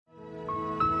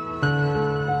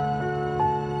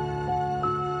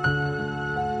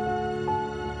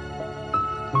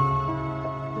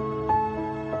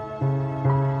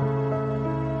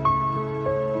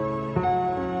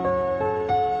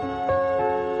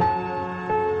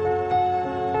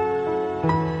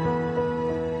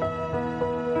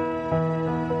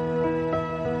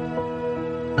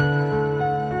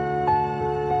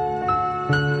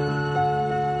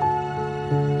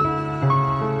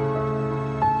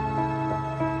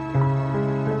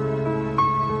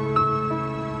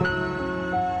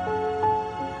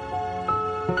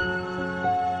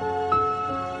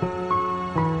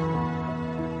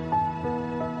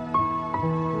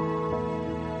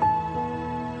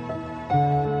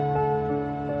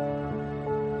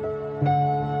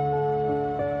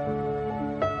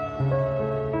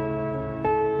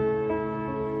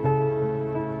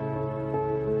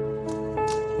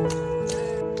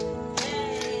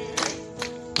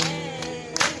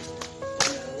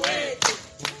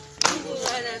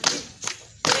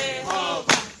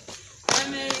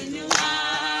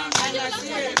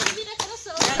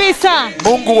kanisa.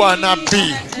 Mungu wa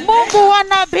nabii. Mungu wa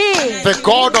nabii. The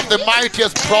God of the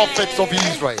mightiest prophets of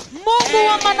Israel. Mungu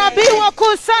wa manabii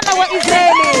wakuu sana wa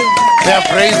Israeli. They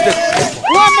have raised the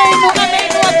people. Wameinua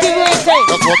kiwete.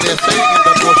 That's what they are saying in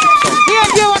that worship song. Hiyo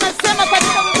ndio wanasema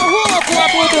katika wimbo huu wa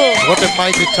kuabudu. What a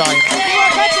mighty time Ni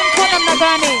wakati mkuu namna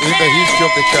gani in the history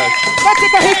of the church.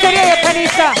 katika historia ya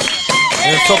kanisa.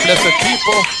 And so blessed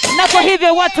people, Na kwa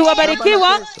hivyo watu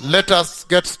wabarikiwa, let us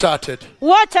get started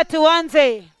wacha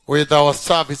tuanze with our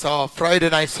service, our Friday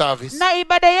night service. na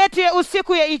ibada yetu ya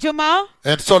usiku ya Ijumaa.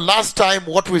 And so last time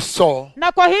what we saw,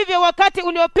 Na kwa hivyo wakati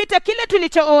uliopita kile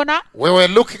tulichoona, we were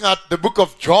looking at the book of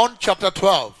John chapter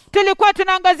 12. tulikuwa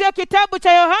tunaangazia kitabu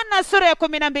cha Yohana sura ya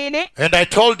 12. And I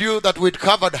told you that we'd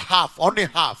covered half, only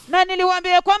half. Na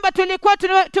niliwaambia kwamba tulikuwa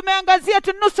tumeangazia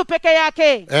tu nusu peke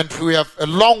yake. And we have a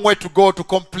long way to go to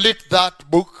complete that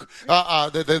book,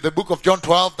 the book of John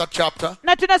 12, that chapter.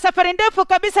 Na tuna safari ndefu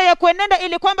kabisa ya kuenenda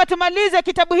ili kwamba tumalize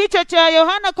kitabu hicho cha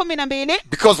Yohana 12.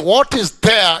 Because what is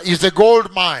there is a gold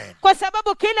mine Kwa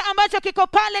sababu kile ambacho kiko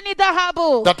pale ni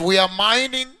dhahabu. that we are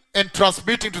mining and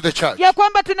transmitting to the church. Ya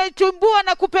kwamba tunaichumbua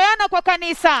na kupeana kwa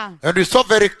kanisa. And we saw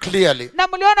very clearly, Na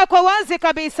mliona kwa wazi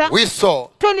kabisa. we saw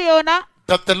Tuliona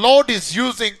that the Lord is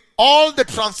using all the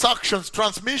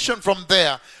transmission from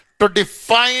there to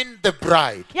define the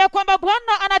bride. ya kwamba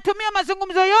Bwana anatumia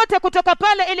mazungumzo yote kutoka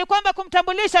pale ili kwamba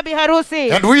kumtambulisha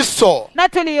biharusi. And we saw Na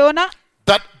tuliona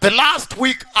that the last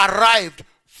week arrived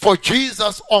for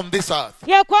Jesus on this earth.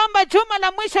 ya kwamba juma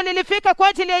la mwisho lilifika kwa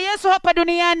ajili ya Yesu hapa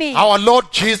duniani. Our Lord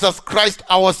Jesus Christ,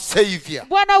 our Savior.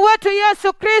 Bwana wetu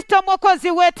Yesu Kristo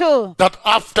mwokozi wetu. That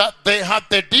after they had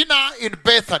the dinner in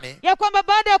Bethany, Ya kwamba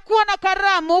baada ya kuwa na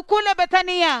karamu kule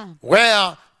Bethania,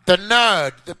 where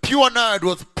the pure nard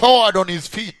was poured on his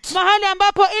feet. mahali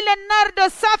ambapo ile nardo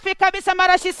safi kabisa,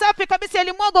 marashi safi kabisa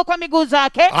yalimwagwa kwa miguu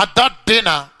zake. At that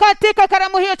dinner, Katika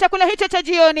karamu hiyo, chakula hicho cha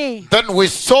jioni, then we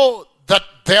saw that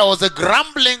there was a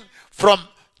grumbling from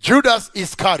Judas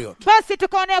Iscariot, basi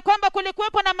tukaona kwamba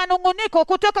kulikuwepo na manunguniko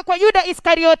kutoka kwa Yuda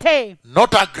Iskariote.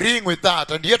 not agreeing with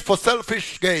that, and yet for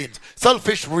selfish gains,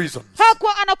 selfish reasons.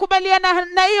 Hakuwa anakubaliana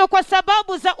na hiyo kwa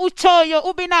sababu za uchoyo,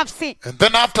 ubinafsi. And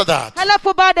then after that,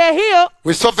 Halafu baada ya hiyo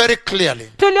we saw very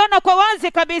clearly tuliona kwa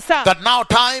wazi kabisa that now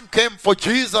time came for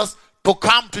Jesus to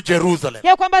come to Jerusalem.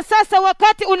 ya kwamba sasa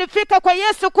wakati ulifika kwa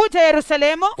Yesu kuja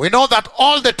Yerusalemu. We know that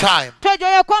all the time, Tunajua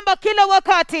ya kwamba kila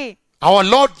wakati our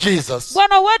Lord Jesus,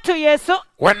 Bwana wetu Yesu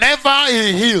whenever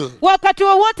he healed, wakati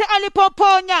wowote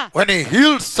alipoponya, when he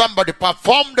healed somebody,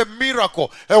 performed a miracle,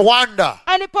 a wonder,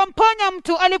 alipomponya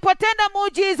mtu, alipotenda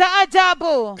muujiza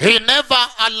ajabu, he never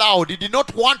allowed, he did not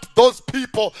want those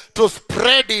people to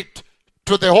spread it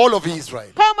to the whole of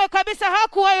Israel. kamwe kabisa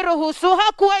hakuwairuhusu,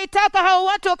 hakuwaitaka hao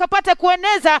watu wakapata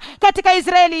kueneza katika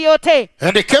Israeli yote.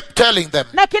 And he kept telling them,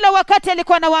 Na kila wakati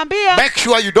alikuwa anawaambia, make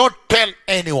sure you don't tell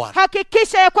anyone.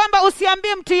 hakikisha ya kwamba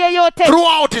usiambie mtu yeyote.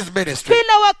 Throughout his ministry,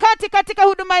 Kila wakati katika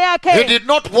huduma he yake did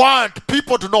not want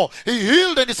people to know. He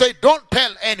healed and he said, don't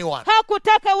tell anyone.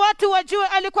 hakutaka watu wajue.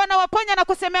 Alikuwa anawaponya na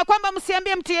kusemea kwamba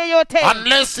msiambie mtu yeyote,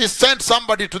 Unless he sent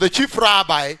somebody to the chief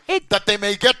rabbi that they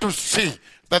may get to see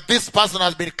that this person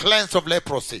has been cleansed of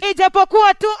leprosy.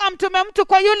 ijapokuwa tu amtume mtu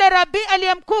kwa yule rabi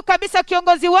aliyemkuu kabisa,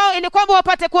 kiongozi wao, ili kwamba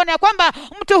wapate kuona kwamba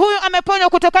mtu huyu ameponywa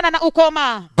kutokana na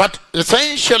ukoma. But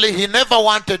essentially, he never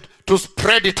wanted to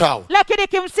spread it out. Lakini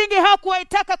kimsingi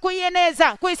hakuwaitaka kuieneza,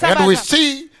 And we kuisambaza.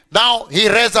 see now he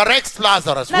resurrects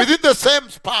Lazarus within the same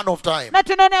span of time. Na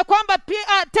tunaona kwamba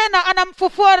pia tena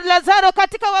anamfufua Lazaro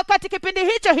katika wakati kipindi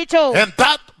hicho hicho. And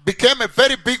that became a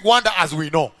very big wonder, as we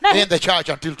know, in the church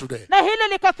until today. Na hilo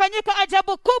likafanyika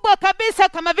ajabu kubwa kabisa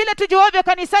kama vile tujuavyo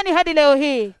kanisani hadi leo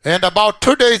hii. And about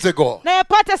 2 days ago, Na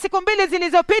yapata siku 2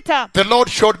 zilizopita, the Lord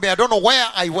showed me, I don't know where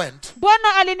I went,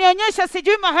 Bwana alinionyesha,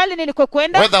 sijui mahali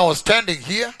nilikokwenda, whether I was standing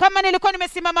here, kama nilikuwa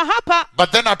nimesimama hapa,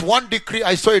 but then at one decree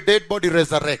I saw a dead body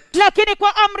resurrect. lakini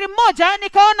kwa amri moja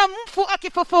nikaona mfu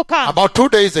akifufuka. About 2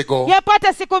 days ago,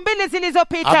 Yapata siku 2 I've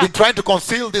zilizopita, been trying to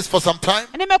conceal this for some time.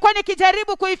 nimekuwa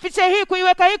nikijaribu kuificha hii,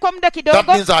 kuiweka hii kwa muda That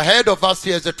kidogo. means ahead of us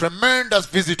here is a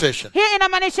tremendous visitation. Hii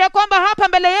inamaanisha kwamba hapa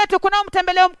mbele yetu kuna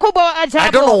mtembeleo mkubwa wa I don't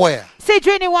know ajabu. where,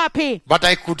 Sijui ni wapi, but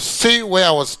I could see where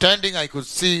I was standing. I could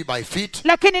see my feet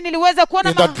lakini niliweza kuona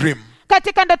in that dream.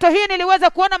 katika ndoto hii niliweza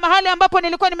kuona mahali ambapo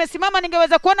nilikuwa nimesimama,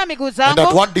 ningeweza kuona miguu And at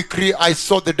zangu. one decree, I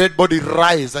saw the dead body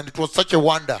rise, and it was such a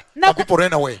wonder. Some people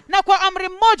ran away. Na kwa amri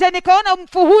moja nikaona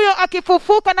mfu huyo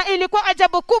akifufuka, na ilikuwa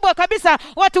ajabu kubwa kabisa,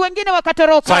 watu wengine So I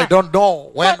wakatoroka. don't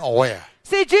know when or where.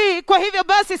 sijui. Kwa hivyo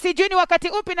basi sijui ni wakati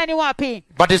upi na ni wapi,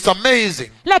 But it's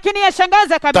amazing lakini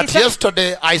yashangaza that kabisa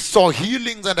yesterday I saw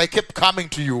healings and I kept coming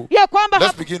to you. ya kwamba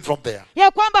Let's begin from there.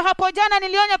 hapo jana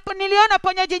niliona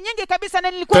ponyaji nyingi kabisa,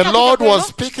 na nilikuwa The Lord was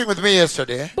speaking with me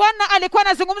yesterday. Bwana alikuwa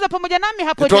anazungumza pamoja nami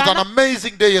hapo It was an jana.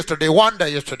 amazing day yesterday, wonder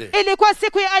yesterday. Ilikuwa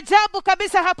siku ya ajabu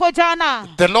kabisa hapo jana.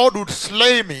 The Lord would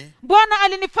slay me, Bwana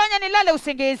alinifanya nilale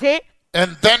usingizi,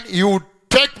 and then He would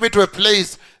take me to a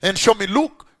place and show me,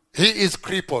 look, he is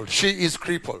crippled, she is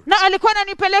crippled. na alikuwa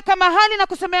ananipeleka mahali na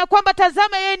kusemea kwamba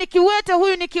tazama, yeye ni kiwete,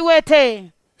 huyu ni kiwete,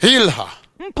 Heal her,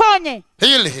 mponye,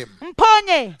 heal him.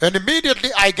 mponye. And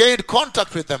immediately I gained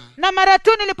contact with them. Na mara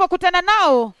tu nilipokutana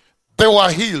nao They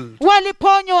were healed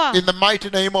waliponywa in the mighty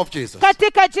name of Jesus.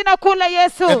 katika jina kuu la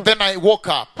Yesu. And then I woke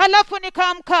up. Halafu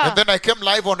nikaamka, And then I came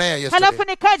live on air halafu yesterday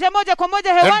nikaja moja kwa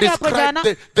moja and hewani hapo described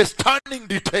jana, the stunning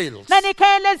details. na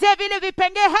nikaelezea vile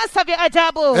vipengee hasa vya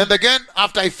ajabu. And again,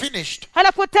 after I finished,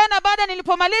 Halafu tena baada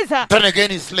nilipomaliza, then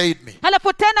again He slayed me.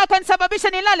 halafu tena akanisababisha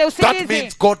nilale That usingizi.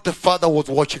 means God the Father was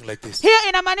watching like this. Hiyo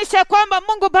inamaanisha kwamba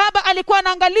Mungu Baba alikuwa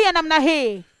anaangalia namna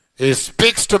hii, He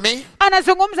speaks to me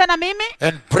anazungumza na mimi,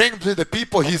 and brings me the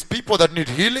people, His people that need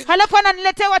healing. halafu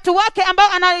ananiletea watu wake ambao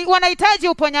wanahitaji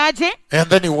uponyaji, And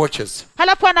then He watches.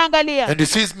 halafu anaangalia And He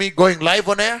sees me going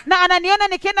live on air. na ananiona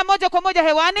nikienda moja kwa moja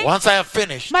hewani. Once I have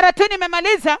finished, Mara tu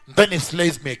nimemaliza, then He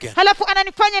slays me again. halafu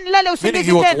ananifanya nilale Meaning He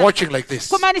usingizi was tena, watching like this.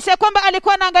 kumaanisha kwamba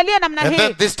alikuwa anaangalia namna And hii.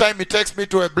 then this time He takes me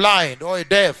to a blind or a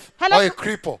deaf or a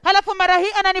cripple. Halafu mara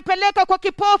hii ananipeleka kwa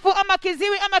kipofu ama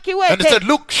kiziwi ama And He kiwete, said,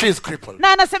 look, she is crippled.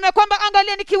 na anasema kwamba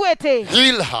angalia ni kiwete,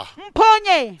 Heal her.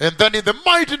 mponye. And then in the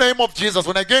mighty name of Jesus,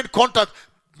 when I gain contact,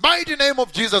 mighty name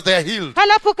of Jesus, they are healed.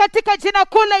 Halafu katika jina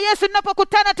kuu la Yesu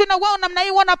ninapokutana tena wao namna hii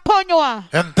wanaponywa.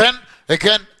 And then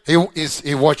again,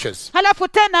 he watches. Halafu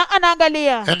tena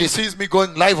anaangalia And He sees me going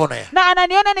live on air. na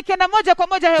ananiona nikienda moja kwa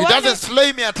moja He hewani. doesn't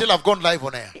slay me until I've gone live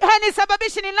on air.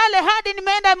 Hanisababishi nilale hadi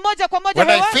nimeenda moja kwa moja When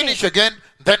I hewani. finish again,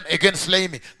 then again slay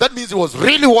me. That means He was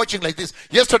really watching like this.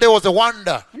 Yesterday was a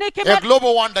wonder, a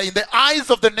global wonder in the eyes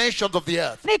of the nations of the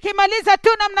earth. Nikimaliza tu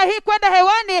namna hii kwenda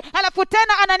hewani, halafu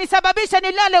tena ananisababisha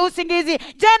nilale usingizi.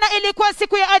 Jana ilikuwa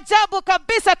siku ya ajabu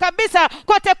kabisa kabisa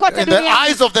kote In the duniani,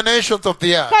 eyes of the nations of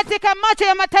the earth. katika macho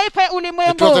ya mataifa ya It was a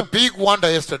ulimwengu. big wonder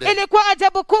yesterday. Ilikuwa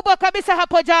ajabu kubwa kabisa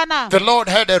hapo jana. The Lord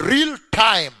had a real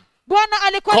time Bwana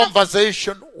alikuwa na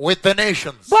conversation with the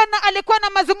nations.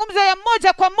 mazungumzo ya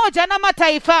moja kwa moja na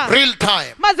mataifa. Real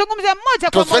time. Mazungumzo ya moja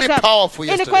It kwa was very moja. powerful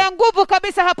Ilikuwa ya yesterday. nguvu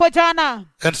kabisa hapo jana.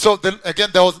 And so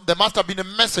again, there must have been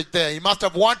a message there. He must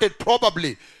have wanted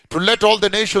probably to let all the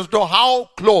nations know how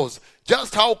close,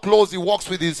 just how close He walks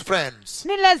with His friends.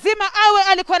 Ni lazima awe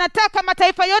alikuwa anataka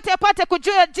mataifa yote yapate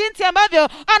kujua jinsi ambavyo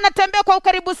anatembea kwa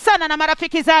ukaribu sana na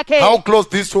marafiki zake. How close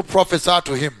these two prophets are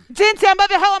to Him. Jinsi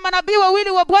ambavyo hawa manabii wawili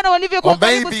wa Bwana walivyokuwa Or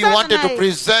karibu maybe He sana wanted to naye.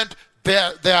 present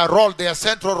their role, their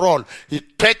central role. He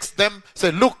takes them,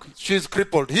 say, look, she's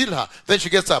crippled, heal her. Then she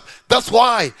gets up. That's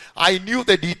why I knew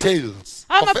the details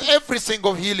of every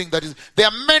single healing that is. There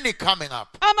are many coming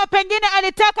up. Ama pengine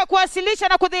alitaka kuwasilisha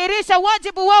na kudhihirisha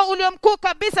wajibu wao uliomkuu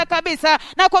kabisa kabisa,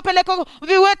 na kuwapeleka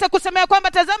viwete kusemea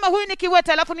kwamba tazama, huyu ni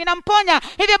kiwete alafu ninamponya.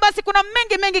 Hivyo basi kuna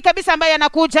mengi kabisa ambayo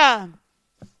yanakuja.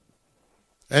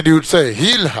 And He would say,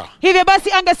 heal her. Hivyo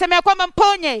basi angesemea kwamba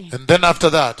mponye. And then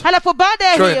after that, Halafu baada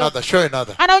ya show hiyo another, show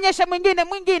another. anaonyesha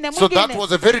mwingine. So that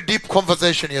was a very deep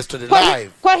conversation yesterday,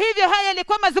 live. Kwa hivyo haya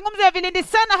yalikuwa mazungumzo ya vilindi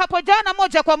sana hapo jana,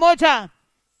 moja kwa moja.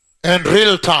 And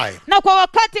real time. Na kwa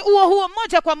wakati huo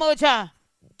moja kwa moja.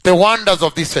 The wonders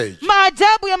of this age.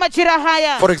 Maajabu ya majira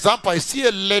haya. For example, I see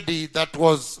a lady that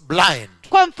was blind.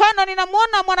 Kwa mfano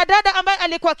ninamuona mwanadada ambaye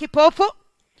alikuwa kipofu.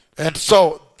 And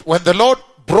so when the Lord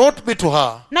brought me to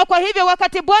her, Na kwa hivyo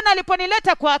wakati Bwana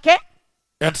aliponileta kwake,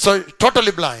 and so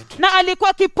totally blind, na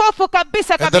alikuwa kipofu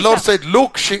kabisa and the Lord kabisa. said,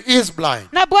 look, she is blind.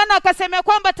 Na Bwana akasema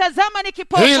kwamba tazama ni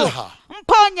kipofu. Heal her.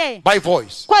 Mponye By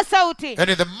voice. kwa sauti. And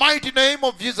in the mighty name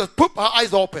of Jesus, pop, her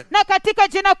eyes open. Na katika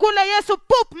jina kuu la Yesu,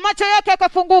 macho yake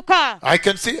yakafunguka. I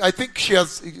can see, I think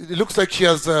it looks like she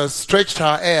has stretched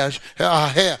her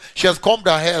hair. She has combed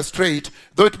her hair straight.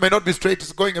 Though it may not be straight,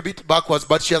 it's going a bit backwards,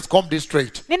 but she has combed it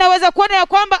straight. Ninaweza kuona ya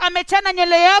kwamba amechana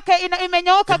nywele yake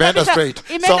imenyooka Imeenda kabisa. straight.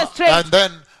 Imeenda straight. And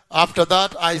then after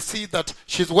that, I see that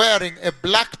she's wearing a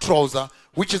black trouser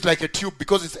which is like a tube,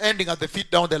 because it's ending at the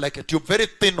feet down there like a tube, very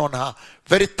thin on her,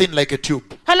 very thin like a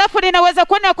tube. Halafu ninaweza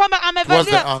kuona kwamba Towards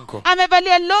the ankle.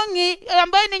 amevalia longi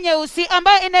ambayo ni nyeusi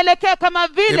ambayo inaelekea kama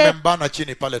vile Imembana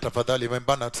chini pale tafadhali,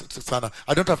 imembana sana.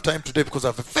 I don't have time today because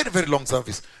I have a very, very long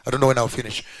service. I don't know when I'll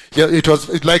finish. Yeah, it was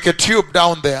like a tube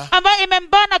down there. ambayo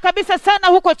imembana kabisa sana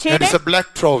huko chini. And it's a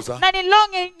black trouser. Na ni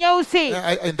longi nyeusi.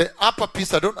 In the upper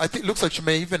piece, I think it looks like she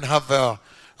may even have,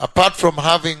 apart from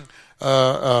having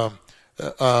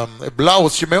a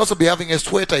blouse, she may also be having a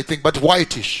sweater, I think, but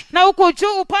whitish. Na huko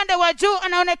juu upande wa juu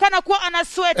anaonekana kuwa ana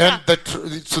sweta. And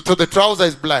so the trouser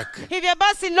is black. Hivyo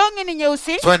basi longi ni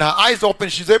nyeusi. So when her eyes open,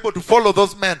 she's able to follow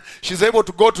those men. She's able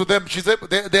to go to them.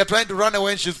 They are trying to run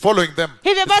away and she's following them.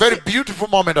 It's a very beautiful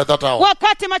moment at that hour.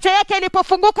 Wakati macho yake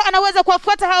yalipofunguka anaweza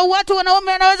kuwafuata hao watu,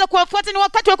 wanaume anaweza kuwafuata. Ni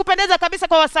wakati wa kupendeza kabisa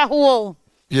kwa wasaa huo.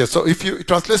 Yeah, so if you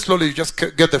translate slowly, you just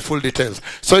get the full details.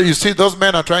 So you see those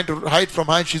men are trying to hide from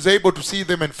her and she's able to see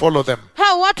them and follow them.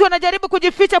 Hao watu wanajaribu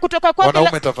kujificha kutoka kwake.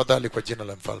 Wanaume tafadhali kwa jina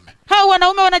la mfalme. Hao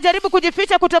wanaume wanajaribu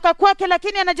kujificha kutoka kwake,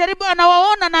 lakini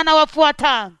anawaona na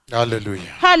anawafuata.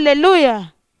 Hallelujah. Hallelujah.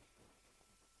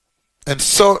 And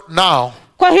so now,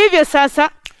 kwa hivyo sasa,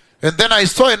 and then I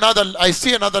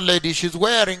see another lady. She's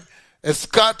wearing a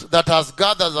skirt that has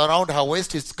gathers around her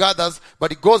waist. It's gathers,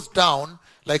 but it goes down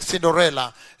like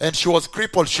Cinderella, and she was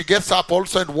crippled. She gets up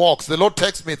also and walks. The Lord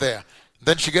takes me there.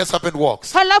 Then she gets up and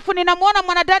walks. Halafu ninamwona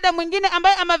mwanadada mwingine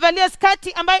ambaye amevalia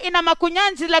skati ambaye ina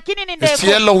makunyanzi lakini ni ndefu. It's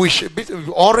yellowish,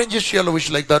 orangish yellowish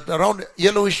like that, around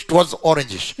yellowish towards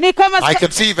orangish. Ni kama I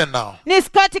can see even now. Ni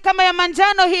skati kama ya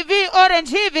manjano hivi,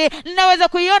 orange hivi, ninaweza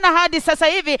kuiona hadi sasa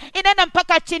hivi, inaenda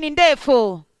mpaka chini,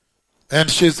 ndefu.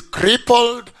 And she's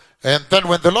crippled. And then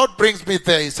when the Lord brings me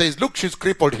there, he says, look, she's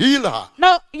crippled, heal her.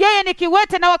 Na yeye ni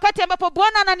kiwete, na wakati ambapo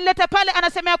Bwana ananileta pale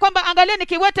anasema kwamba angalia ni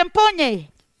kiwete, mponye.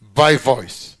 By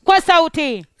voice. Kwa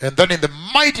sauti. And then in the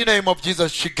mighty name of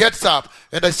Jesus, she gets up.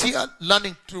 And I see her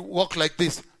learning to walk like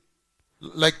this.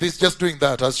 Like this, just doing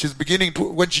that. As she's beginning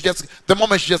to, the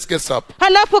moment she just gets up.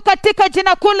 Halafu katika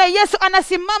jina kule Yesu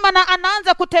anasimama na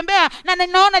anaanza kutembea. Na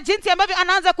ninaona jinsi ambavyo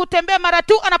anaanza kutembea mara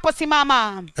tu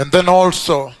anaposimama. And then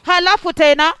also, halafu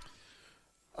tena,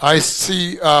 I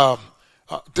see,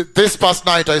 this past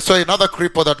night, I saw another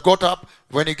cripple that got up.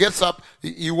 When he gets up,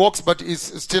 he walks, but he's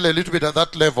still a little bit at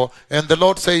that level. And the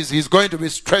Lord says he's going to be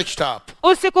stretched up.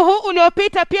 Usiku huu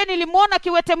uliopita pia nilimwona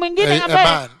kiwete mwingine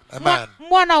ambaye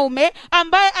mwanaume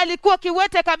ambaye alikuwa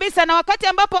kiwete kabisa, na wakati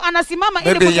ambapo anasimama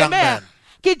ili kutembea,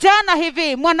 kijana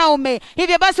hivi, mwanaume.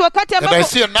 Hivyo basi wakati ambapo and I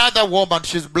see another woman,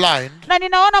 she's blind. Na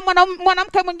ninaona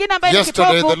mwanamke mwingine ambaye ni kipofu.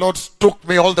 Yesterday the Lord took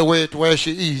me all the way to where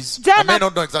she is. I may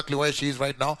not know exactly where she is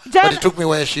right now, but he took me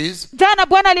where she is. Jana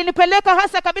Bwana alinipeleka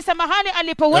hasa kabisa mahali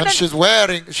alipo. And she's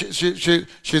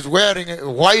wearing a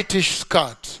whitish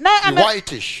skirt.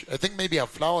 Whitish. I think maybe a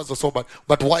flowers or so,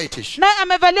 but whitish. Na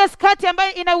amevalia skati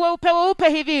ambayo ina weupe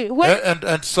hivi.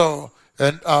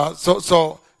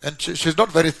 And she's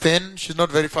not very thin, she's not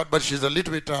very fat, but she's a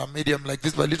little bit medium like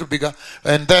this, but a little bigger.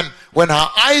 And then when her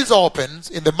eyes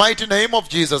opens, in the mighty name of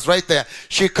Jesus, right there,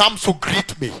 she comes to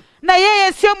greet me. Na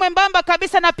yeye sio mwembamba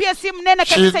kabisa na pia si mnene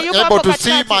kabisa, yuko hapo katikati.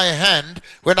 She's able to see my hand.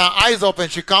 When her eyes open,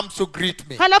 she comes to greet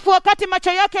me. Halafu wakati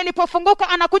macho yake yalipofunguka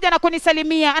anakuja na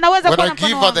kunisalimia. Anaweza kuona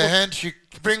mkono wangu. When I give her the hand, she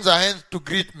brings her hand to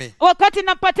greet me. Wakati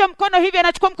nampatia mkono hivi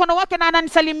anachukua mkono wake na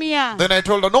ananisalimia. Then I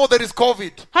told her, no, there is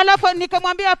COVID. Halafu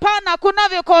nikamwambia hapana,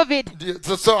 kunavyo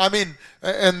COVID. So I mean,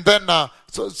 and then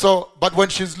but when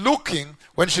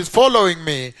she's following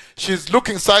me, she's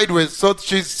looking sideways, so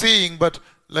she's seeing, but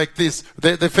like this,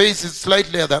 the face is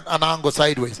slightly at an angle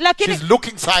sideways. She's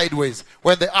looking sideways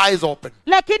when the eyes open.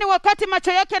 Lakini wakati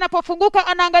macho yake yanapofunguka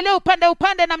anaangalia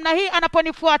upande namna hii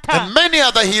anaponifuata. And many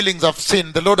other healings I've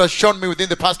seen, the Lord has shown me within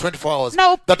the past 24 hours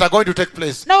that are going to take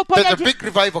place. There's a big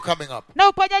revival coming up. Na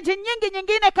uponyaji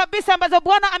nyingine kabisa ambazo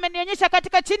Bwana amenionyesha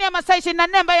katika chini ya masaa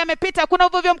 24 ambayo yamepita. Kuna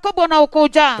uvuvio mkubwa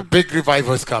unaokuja. The big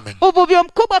revival is coming. Uvuvio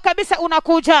mkubwa kabisa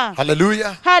unakuja.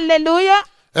 Hallelujah. Hallelujah.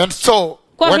 And so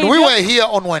when we were here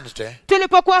on Wednesday,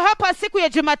 tulipokuwa hapa siku ya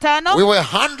Jumatano, we were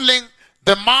handling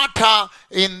the matter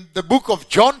in the book of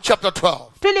John chapter 12.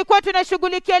 Tulikuwa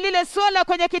tunashughulikia lile swala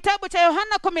kwenye kitabu cha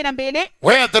Yohana 12,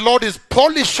 where the Lord is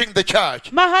polishing the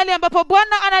church, mahali ambapo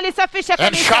Bwana analisafisha kanisa,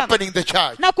 and sharpening the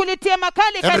church, na kulitia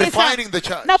makali kanisa, and refining the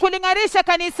church, na kuling'arisha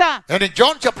kanisa. And in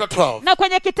John chapter 12, na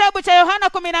kwenye kitabu cha Yohana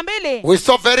 12, we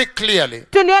saw very clearly,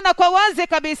 tuliona kwa wazi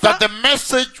kabisa, that the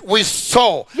message we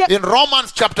saw in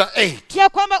Romans chapter 8, ya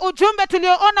kwamba ujumbe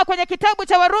tulioona kwenye kitabu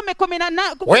cha Warumi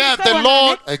 18, where the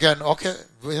Lord, again, okay,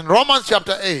 in Romans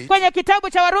chapter 8, kwenye kitabu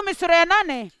cha Warumi sura ya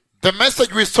 8, The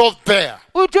message we saw there,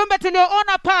 ujumbe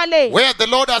tulioona pale, where the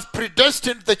Lord has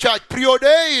predestined the church,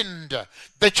 preordained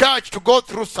the church to go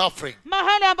through suffering.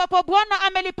 mahali ambapo Bwana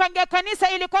amelipangia kanisa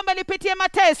ili kwamba lipitie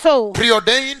mateso.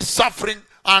 Preordained suffering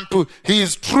unto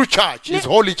his true church, his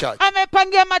holy church.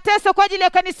 Amepangia mateso kwa ajili ya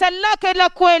kanisa lake la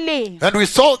kweli. And we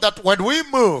saw that when we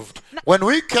moved, when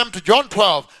we came to John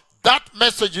 12, that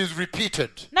message is repeated.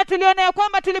 Na tuliona ya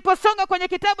kwamba tuliposonga kwenye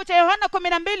kitabu cha Yohana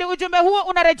 12, ujumbe huo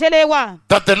unarejelewa.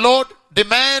 That the Lord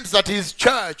demands that his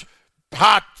church,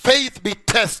 her faith be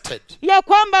tested. Ya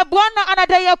kwamba Bwana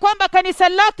anadai ya kwamba kanisa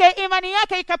lake imani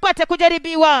yake ikapate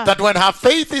kujaribiwa. That when her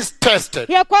faith is tested,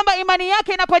 Ya kwamba imani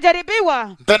yake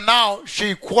inapojaribiwa, then now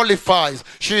she qualifies,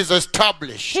 she is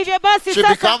established, hivyo basi she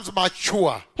sasa, becomes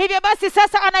mature. hivyo basi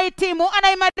sasa anahitimu,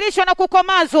 anaimarishwa na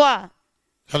kukomazwa.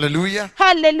 Hallelujah.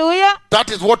 Hallelujah. That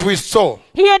is what we saw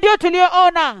Hiyo ndio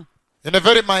tulioona in a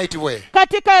very mighty way.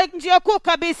 katika njia kuu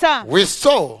kabisa. We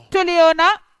saw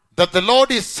Tuliona that the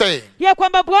Lord is saying ya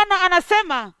kwamba Bwana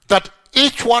anasema that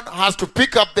each one has to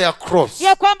pick up their cross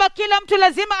ya kwamba kila mtu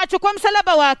lazima achukue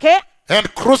msalaba wake and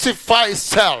crucify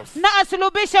self. na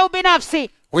asulubishe ubinafsi.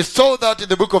 We saw that in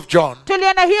the book of John,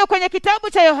 Tuliona hiyo kwenye kitabu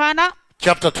cha Yohana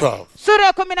chapter 12. sura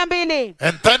ya 12.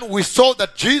 And then we saw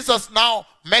that Jesus now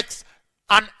makes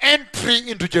an entry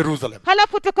into Jerusalem.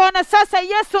 Halafu tukaona sasa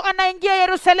Yesu anaingia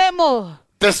Yerusalemu.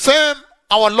 The same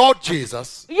our Lord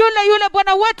Jesus, Yule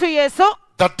Bwana wetu Yesu,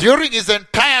 that during his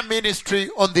entire ministry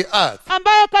on the earth,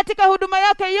 ambaye katika huduma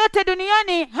yake yote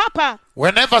duniani hapa,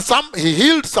 whenever he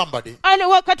healed somebody,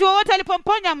 wakati wowote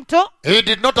alipomponya mtu, he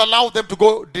did not allow them to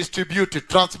go distribute it,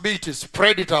 transmit it,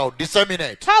 spread it out,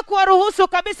 disseminate. hakuwaruhusu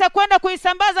kabisa kwenda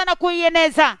kuisambaza na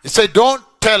kuieneza. He said, don't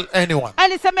tell anyone.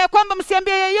 Alisema kwamba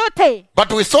msiambie yeyote.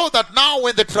 But we saw that now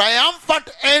when the triumphant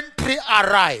entry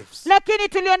arrives, Lakini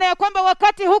tuliona ya kwamba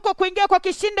wakati huko kuingia kwa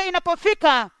kishindo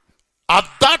inapofika, at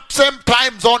that same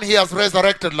time zone he has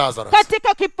resurrected Lazarus.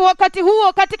 wakati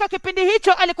huo katika kipindi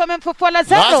hicho alikuwa amemfufua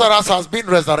Lazaro. Lazarus has been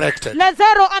resurrected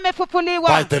Lazaro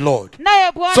amefufuliwa by the Lord.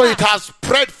 naye Bwana. So it has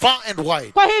spread far and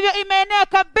wide. Kwa hivyo imeenea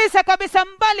kabisa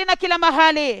mbali na kila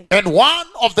mahali. And one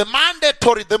of the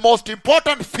mandatory, the most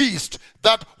important feast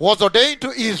that was ordained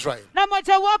to Israel. Na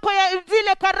mojawapo ya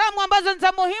zile karamu ambazo ni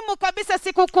za muhimu kabisa,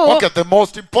 sikukuu. Okay, the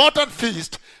most important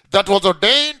feast that was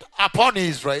ordained upon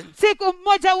Israel. Siku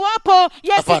mojawapo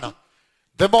ya Apana.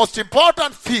 The most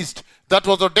important feast that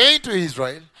was ordained to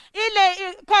Israel.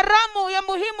 ile karamu ya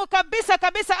muhimu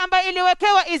kabisa ambayo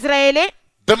iliwekewa Israeli.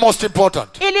 The most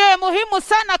important. Iliyo ya muhimu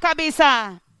sana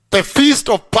kabisa. The feast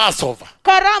of Passover.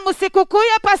 Karamu, sikukuu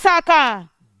ya Pasaka.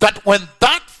 That when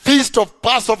that feast of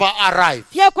Passover arrives,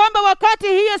 Ya kwamba wakati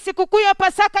hiyo sikukuu ya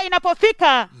Pasaka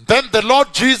inapofika, then the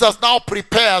Lord Jesus now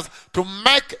prepares to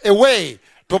make a way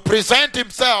to present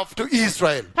himself to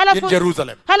Israel in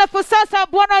Jerusalem. Halafu sasa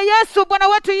Bwana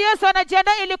wetu Yesu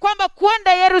anajiandaa ili kwamba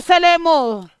kwenda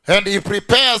Yerusalemu. And he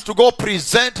prepares to go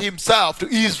present himself to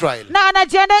Israel. Na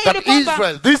anajiandaa ili That kwamba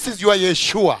Israel, this is your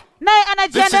Yeshua. naye This is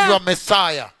anajiandaa your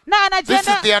Messiah. na This is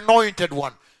anajiandaa the anointed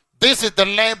one. This is the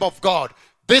Lamb of God.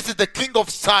 This is the King of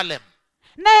Salem.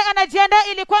 naye anajiandaa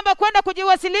ili kwamba kwenda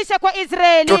kujiwasilisha kwa To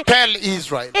Israeli, tell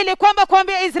Israel ili kwamba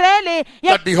kuambia Israeli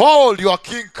that behold, your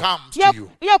king comes to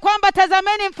you. ya kwamba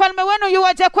tazameni mfalme wenu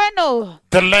yuwaja kwenu,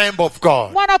 The Lamb of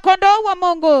God. mwana kondoo wa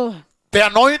Mungu, The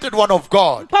anointed one of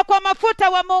God. mpakwa mafuta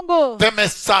wa Mungu, The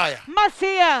Messiah.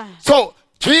 Masia. So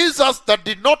Jesus, that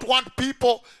did not want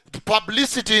people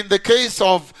publicity in the case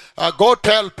of go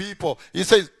tell people, he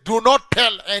says, do not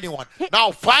tell anyone.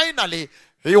 Now finally,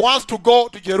 he wants to go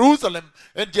to Jerusalem,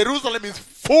 and Jerusalem is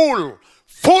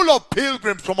full of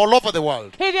pilgrims from all over the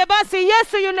world. Hivyo basi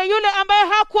Yesu yule ambaye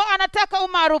hakuwa anataka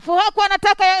umaarufu, hakuwa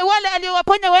anataka wale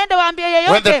aliowaponya waende waambie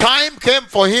When the yeyote. time came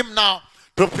for him now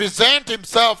to present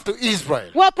himself to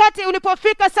Israel, Wakati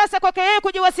ulipofika sasa kwake yeye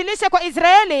kujiwasilisha kwa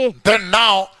Israeli, then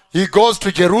now he goes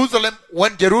to Jerusalem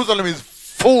when Jerusalem is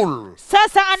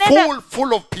sasa anaenda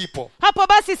full of people. hapo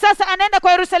basi sasa anaenda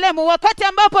kwa Yerusalemu wakati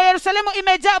ambapo Yerusalemu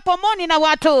imejaa pomoni na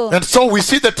watu. And so we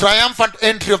see the triumphant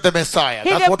entry of the Messiah.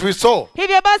 That's what we saw.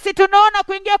 Hivyo basi tunaona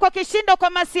kuingia kwa kishindo kwa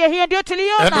Masia. Hiyo ndio And we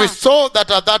tuliona. saw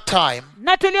that at that time,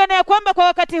 Na tuliona ya kwamba kwa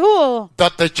wakati huo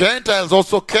that the Gentiles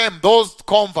also came, those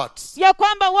converts, ya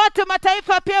kwamba watu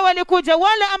mataifa pia walikuja,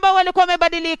 wale ambao walikuwa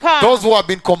wamebadilika, those who have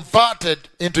been converted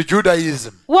into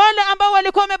Judaism. wale ambao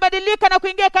walikuwa wamebadilika kubadilika na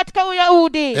kuingia katika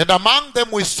Uyahudi. And among them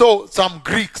we saw some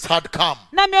Greeks had come.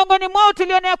 Na miongoni mwao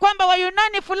tuliona ya kwamba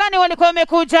Wayunani fulani walikuwa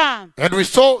wamekuja. And we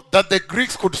saw that the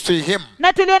Greeks could see him.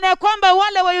 Na tuliona ya kwamba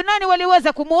wale Wayunani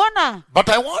waliweza kumuona. But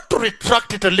I want to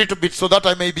retract it a little bit so that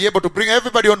I may be able to bring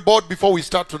everybody on board before we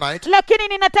start tonight. Lakini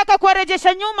ninataka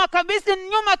kuwarejesha nyuma kabisa,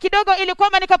 nyuma kidogo, ili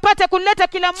kwamba nikapata kuleta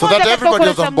kila mmoja katika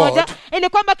ukurasa mmoja, ili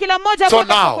kwamba kila mmoja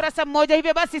katika ukurasa mmoja.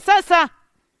 Hivyo basi sasa,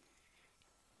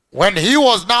 when he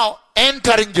was now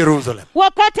entering Jerusalem,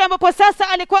 wakati ambapo sasa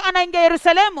alikuwa anaingia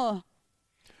Yerusalemu,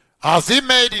 as he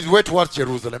made his way towards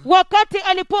Jerusalem, wakati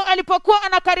alipokuwa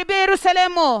anakaribia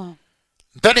Yerusalemu,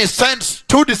 then he sends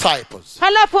 2 disciples.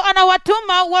 Halafu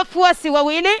anawatuma wafuasi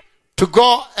wawili To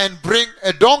go and bring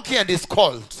a donkey and his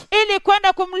colt. Ili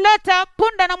kwenda kumleta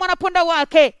punda na mwanapunda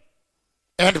wake.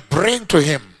 And bring to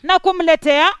him. Na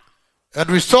kumletea. And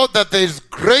we saw that there is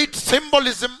great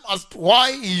symbolism as to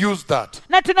why he used that.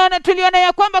 Na tuliona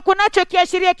ya kwamba kunacho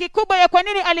kiashiria kikubwa ya kwa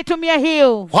nini alitumia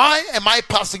hiyo. Why am I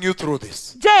passing you through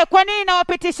this? Je, kwa nini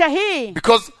nawapitisha hii?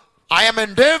 Because I am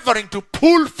endeavoring to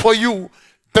pull for you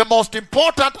the most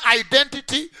important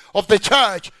identity of the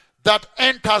church that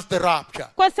enters the rapture.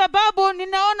 Kwa sababu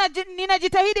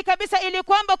ninajitahidi kabisa ili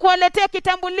kwamba kuwaletea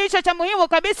kitambulisho cha muhimu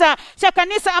kabisa cha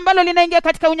kanisa ambalo linaingia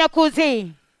katika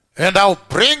unyakuzi. And I'll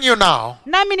bring you now,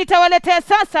 nami nitawaletea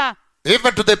sasa,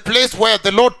 even to the place where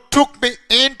the Lord took me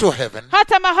into heaven,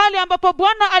 hata mahali ambapo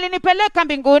Bwana alinipeleka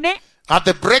mbinguni, at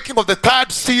the breaking of the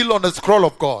 3rd seal on the scroll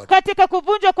of God, katika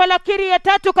kuvunjwa kwa lakiri ya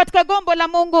 3 katika gombo la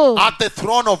Mungu, at the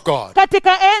throne of God,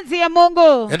 katika enzi ya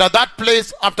Mungu. And at that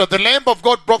place, after the Lamb of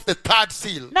God broke the 3rd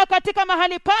seal, na katika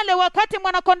mahali pale wakati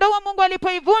mwanakondoo wa Mungu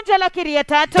alipoivunja lakiri ya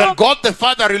 3, then God the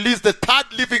Father released the 3rd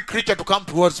living creature to come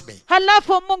towards me.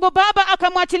 Halafu Mungu Baba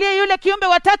akamwachilia yule kiumbe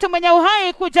wa 3 mwenye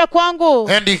uhai kuja kwangu.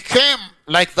 And he came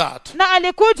like that. Na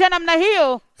alikuja namna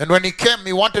hiyo. And when he came,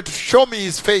 he wanted to show me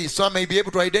his face so I may be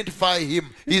able to identify him,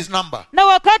 his number. Na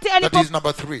wakati that is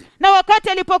number 3. Na wakati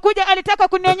alipokuja alitaka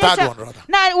kunionyesha.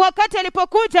 Na wakati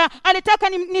alipokuja alitaka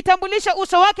nitambulishe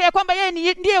uso wake ya kwamba yeye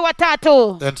ndiye wa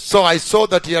 3. And so I saw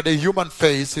that he had a human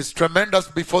face. He's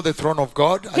tremendous before the throne of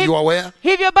God. Are you aware?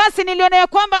 Hivyo basi niliona ya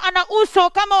kwamba ana uso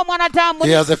kama wa mwanadamu.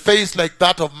 He has a face like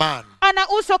that of man. Ana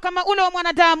uso kama ule wa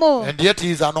mwanadamu. And yet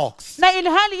he is an ox. Na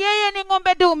ilhali yeye ni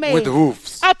ng'ombe dume. With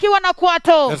hoofs. Akiwa na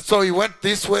kwato. And so he went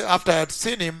this way after I had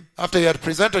seen him, after he had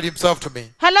presented himself to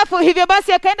me. Halafu hivyo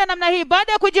basi akaenda namna hii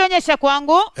baada ya kujionyesha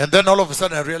kwangu. And then all of a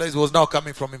sudden I realized he was now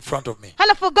coming from in front of me.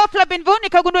 Halafu ghafla binvu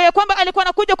nikagundua ya kwamba alikuwa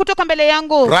anakuja kutoka mbele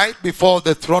yangu. Right before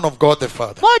the throne of God the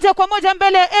Father. Moja kwa moja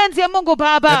mbele ya enzi ya Mungu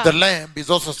Baba. And the Lamb is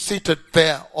also seated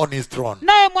there on his throne.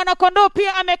 Naye mwanakondoo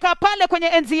pia amekaa pale kwenye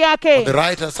enzi yake. On the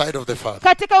right hand side of the Father.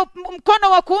 Katika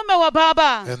mkono wa kuume wa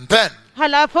Baba. And then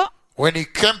halafu when he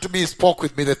came to me, he spoke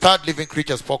with me. The 3rd living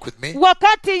creature spoke with me.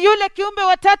 Wakati yule kiumbe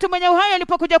wa 3 mwenye uhai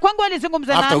alipokuja kwangu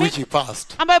alizungumza nami. After which he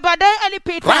passed. Ambaye baadaye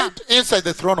alipita. Right inside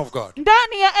the throne of God.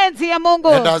 Ndani ya enzi ya Mungu.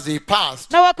 And as he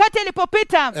passed. Na wakati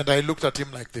alipopita. And I looked at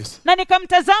him like this. Na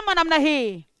nikamtazama namna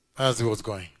hii. As he was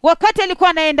going. Wakati alikuwa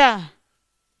anaenda.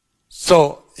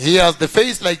 So he has the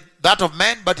face like that of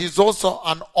man, but he's also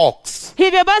an ox.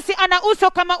 Hivyo basi ana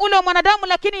uso kama ule wa mwanadamu,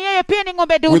 lakini yeye pia ni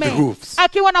ng'ombe dume. With hoofs.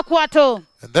 Akiwa na kwato.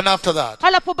 And then after that.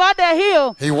 Halafu baada ya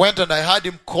hiyo. He went and I heard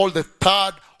him call the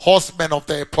 3rd horseman of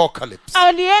the apocalypse.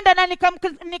 Alienda na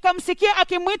nikamsikia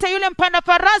akimwita yule mpanda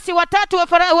farasi wa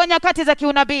 3 wa nyakati za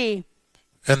kiunabii.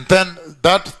 And then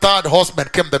that 3rd horseman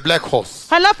came, the black horse.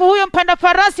 Halafu huyo mpanda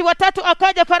farasi wa 3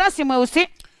 akaja farasi mweusi.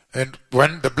 And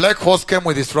when the black horse came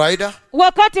with his rider,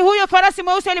 wakati huyo farasi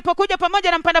mweusi alipokuja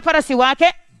pamoja na mpanda farasi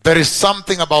wake, there is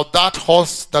something about that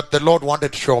horse that the Lord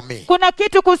wanted to show me. Kuna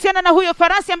kitu kuhusiana na huyo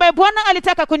farasi ambaye Bwana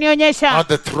alitaka kunionyesha. At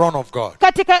the throne of God.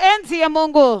 Katika enzi ya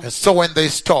Mungu. And so when they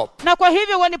stopped. Na kwa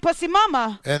hivyo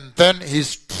waliposimama. And then he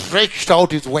stretched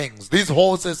out his wings. These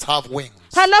horses have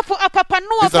wings. Halafu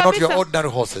akapanua kabisa. These are not your ordinary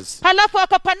horses. Halafu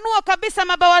akapanua kabisa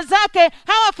mabawa zake.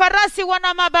 Hawa farasi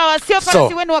wana mabawa, sio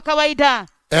farasi wenu wa kawaida.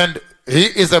 And he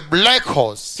is a black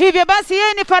horse. Hivyo basi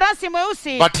yeye ni farasi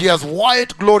mweusi. But he has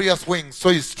white glorious wings, so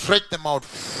he stretched them out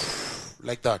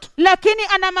like that. Lakini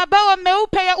ana mabawa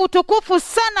meupe ya utukufu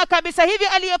sana kabisa, hivyo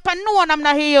aliyopanua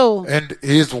namna hiyo. And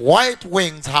his white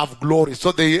wings have glory,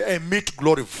 so they emit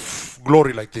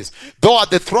glory like this. Though at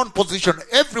the throne position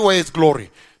everywhere is glory.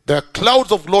 There are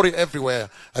clouds of glory everywhere.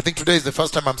 I think today is the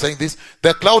first time I'm saying this.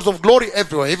 There are clouds of glory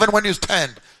everywhere. Even when you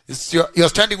stand, you're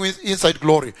standing inside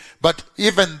glory. But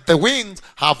even the wings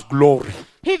have glory.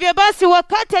 Hivyo basi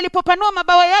wakati alipopanua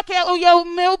mabawa yake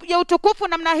ya utukufu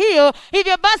namna hiyo,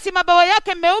 hivyo basi mabawa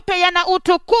yake meupe yana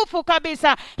utukufu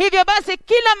kabisa. Hivyo basi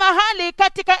kila mahali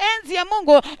katika enzi ya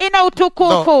Mungu ina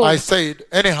utukufu. No, I said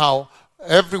anyhow,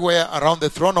 everywhere around the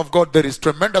throne of God, there is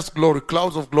tremendous glory,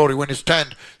 clouds of glory. When you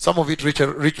stand, some of it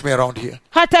reach me around here.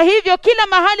 Hata hivyo kila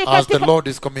mahali As the katika Lord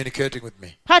is communicating with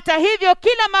me. Hata hivyo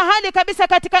kila mahali kabisa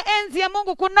katika enzi ya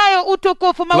Mungu kunayo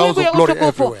utukufu, mawingu ya glory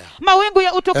utukufu, everywhere. mawingu ya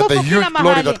And utukufu the kila huge glory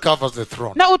mahali, that covers the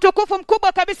throne. na utukufu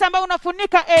mkubwa kabisa ambao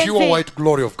unafunika Pure enzi, white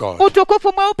glory of God.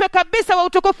 utukufu mweupe kabisa wa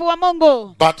utukufu wa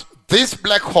Mungu. But this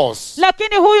black horse,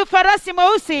 Lakini huyu farasi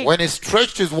mweusi, when he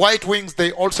stretched his white wings,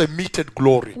 they also emitted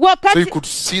glory. So you could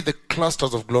see the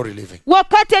clusters of glory living.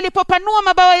 wakati alipopanua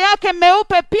mabawa yake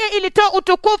meupe, pia ilitoa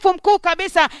utukufu mkuu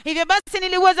kabisa. Hivyo basi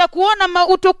niliweza kuona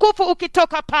utukufu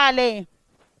ukitoka pale.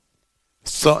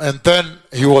 So, and then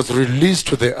he was released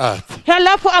to the earth.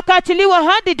 Halafu akaachiliwa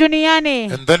hadi duniani.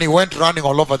 And then he went running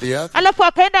all over the earth. Halafu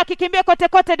akaenda akikimbia kote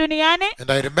kote duniani.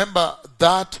 And I remember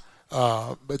that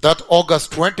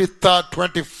August 23rd,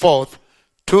 24th,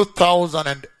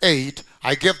 2008,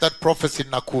 I gave that prophecy in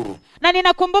Nakuru. Na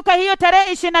ninakumbuka hiyo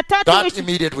tarehe 23. That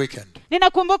immediate weekend.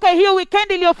 Ninakumbuka hiyo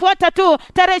weekend iliyofuata tu,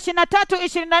 tarehe 23,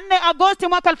 24 Agosti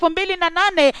mwaka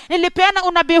 2008, nilipeana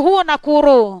unabii huo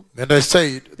Nakuru. And I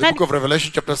said, the book of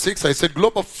Revelation chapter 6, I said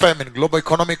global famine, global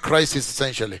economic crisis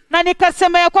essentially. Na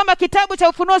nikasema ya kwamba kitabu cha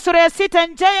Ufunuo sura ya 6,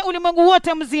 njaa ya ulimwengu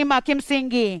wote mzima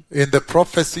kimsingi. In the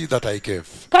prophecy that I gave.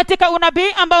 Katika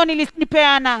unabii ambao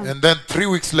nilipeana. And then 3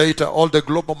 weeks later, all the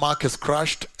global markets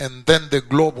crashed, and then the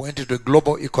globe went into a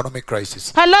global economic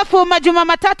crisis. Halafu majuma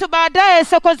matatu baadaye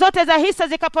soko zote za hisa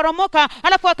zikaporomoka,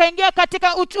 halafu akaingia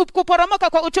katika kuporomoka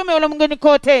kwa uchumi ulimwenguni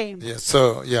kote.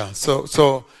 So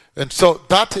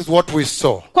that is what we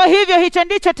saw. Kwa hivyo hicho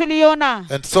ndicho tuliona.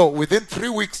 And so within 3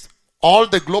 weeks, all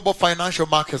the global financial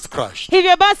markets crashed.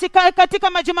 Hivyo basi katika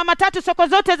majuma matatu soko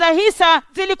zote za hisa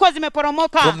zilikuwa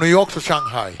zimeporomoka. From New York to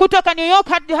Shanghai. Kutoka New York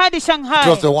hadi Shanghai. It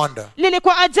was a wonder.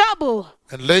 Lilikuwa ajabu.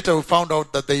 And later we found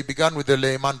out that they began with the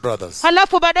Lehman Brothers.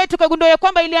 Halafu baadaye tukagundua ya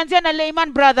kwamba ilianzia na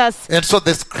Lehman Brothers. And so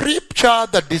the scripture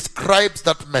that describes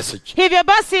that message. Hivyo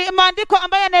basi maandiko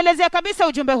ambayo yanaelezea kabisa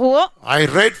ujumbe huo. I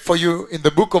read for you in the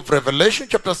book of Revelation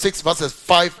chapter 6 verses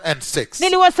 5 and 6.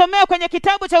 Niliwasomea kwenye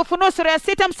kitabu cha Ufunuo sura ya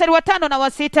 6 mstari wa 5 na wa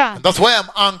 6. And that's why I'm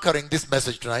anchoring this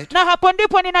message tonight. Na hapo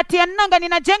ndipo ninatia nanga,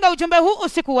 ninajenga ujumbe huu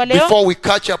usiku wa leo. Before we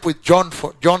catch up with John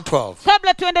 12.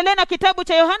 Kabla tuendelee na kitabu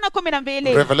cha Yohana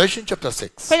 12. Revelation chapter 6.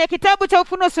 Kwenye kitabu cha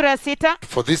Ufunuo sura ya 6.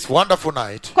 For this wonderful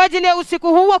night. Kwa ajili ya usiku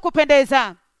huu wa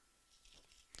kupendeza.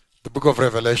 The book of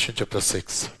Revelation chapter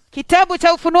 6. Kitabu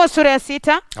cha Ufunuo sura ya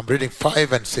 6. I'm reading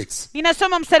 5 and 6.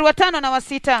 Ninasoma mstari wa 5 na wa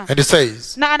 6. And it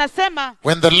says, na anasema,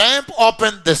 when the lamp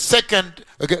opened the second,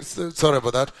 sorry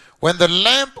about that. When the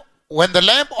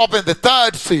lamp opened the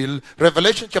third seal,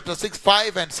 Revelation chapter 6,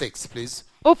 5 and 6, please.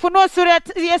 Ufunuo sura ya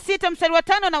 6 mstari wa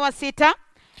 5 na wa 6.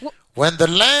 When the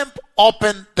lamp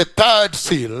opened the third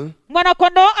seal,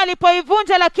 Mwana-kondoo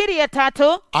alipoivunja lakiri ya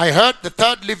tatu, I heard the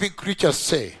third living creature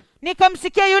say,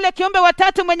 nikamsikia yule kiumbe wa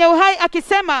tatu mwenye uhai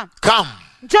akisema, come.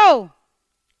 njoo.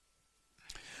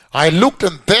 I looked,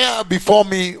 and there before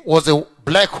me was a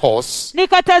black horse.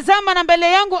 Nikatazama na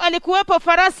mbele yangu alikuwepo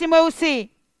farasi mweusi.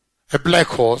 A black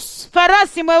horse.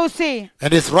 Farasi mweusi.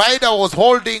 And his rider was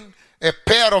holding a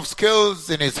pair of scales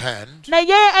in his hand. Na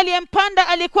yeye aliyempanda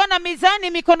alikuwa na mizani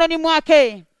mikononi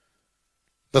mwake.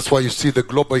 That's why you see the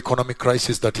global economic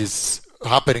crisis that is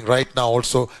happening right now,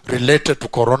 also related to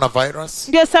coronavirus.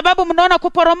 Ndio sababu mnaona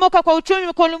kuporomoka kwa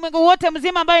uchumi kwa ulimwengu wote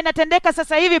mzima ambayo inatendeka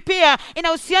sasa hivi pia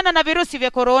inahusiana na virusi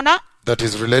vya corona. That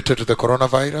is related to the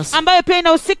coronavirus. Ambayo pia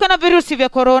inahusika na virusi vya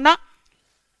corona.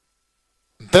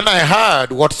 Then I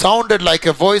heard what sounded like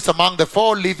a voice among the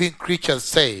four living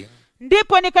creatures saying,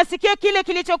 ndipo nikasikia kile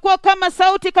kilichokuwa kama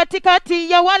sauti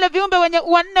katikati ya wale viumbe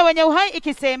wanne wenye uhai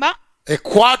ikisema, a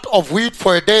quart of wheat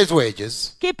for a day's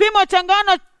wages, kipimo cha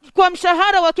ngano kwa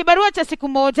mshahara wa kibarua cha siku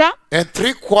moja, and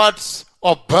 3 quarts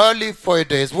of barley for a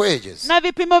day's wages. na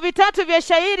vipimo 3 vya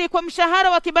shairi kwa mshahara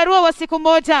wa kibarua wa siku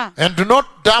moja. And do not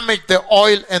damage the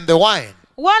oil and the wine.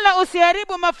 Wala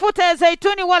usiharibu mafuta ya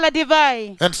zaituni wala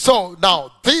divai. And so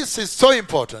now this is so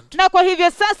important. Na kwa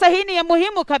hivyo sasa hii ni ya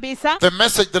muhimu kabisa. The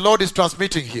message the Lord is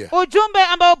transmitting here. Ujumbe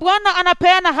ambao Bwana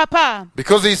anapeana hapa.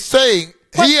 Because he's saying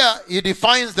here he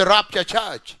defines the rapture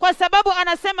church. Kwa sababu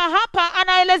anasema hapa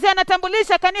anaelezea,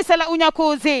 anatambulisha kanisa la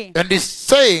unyakuzi. And he's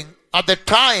saying at the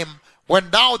time when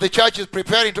now the church is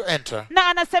preparing to enter. Na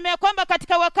anasemea kwamba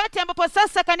katika wakati ambapo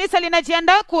sasa kanisa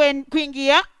linajiandaa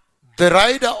kuingia, the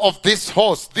rider of this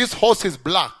horse is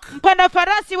black. Mpanda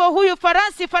farasi wa huyu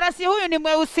farasi huyu ni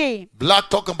mweusi. Black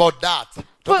talking about death,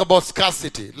 talking about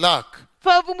scarcity, lack,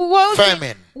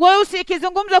 famine. Weusi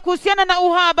ikizungumza kuhusiana na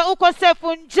uhaba,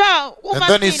 ukosefu, njaa,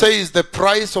 umaskini. And then he says the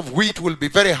price of wheat will be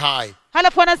very high.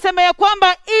 halafu anasema ya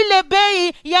kwamba ile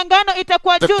bei ya ngano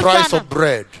itakuwa The juu price sana. of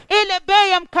bread, Ile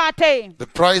bei ya mkate, the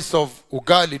price of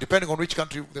ugali, depending on which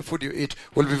country the food you eat,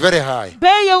 will be very high.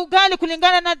 bei ya ugali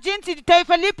kulingana na jinsi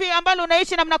taifa lipi ambalo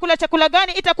unaishi na mnakula chakula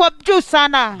gani itakuwa juu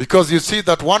sana. Because you see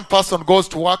that one person goes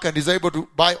to work and is able to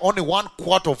buy only 1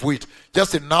 quart of wheat,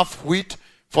 just enough wheat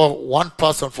for one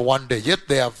person for one day. Yet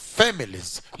they have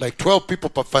families, like 12 people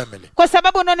per family. Kwa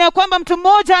sababu unaona ya kwamba mtu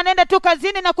mmoja anaenda tu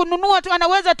kazini na kununua tu,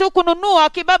 anaweza tu kununua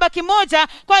kibaba kimoja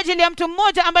kwa ajili ya mtu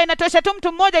mmoja ambaye inatosha tu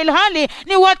mtu mmoja, ilhali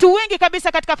ni watu wengi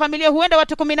kabisa katika familia, huenda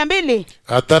watu 12.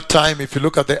 At that time, if you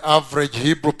look at the average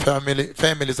Hebrew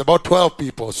family is about 12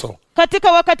 people or so.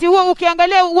 Katika wakati huo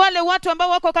ukiangalia wale watu ambao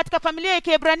wako katika familia ya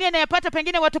Kiebrania na yapata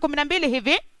pengine watu 12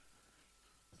 hivi.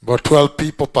 About 12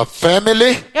 people per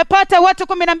family. Yapata watu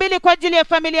 12 kwa ajili ya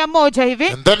familia moja hivi.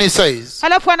 And then he says,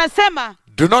 Halafu anasema,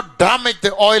 do not damage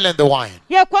the oil and the wine.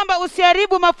 ya kwamba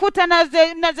usiharibu mafuta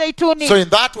na zaituni. So in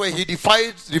that way, he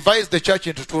divides the church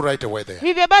into two right away there.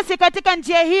 Hivyo basi katika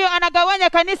njia hiyo anagawanya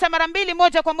kanisa mara mbili,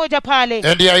 moja kwa moja pale.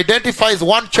 And he identifies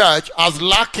one church as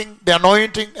lacking the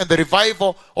anointing and the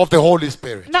revival of the Holy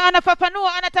Spirit. Na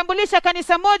anafafanua, anatambulisha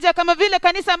kanisa moja kama vile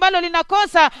kanisa ambalo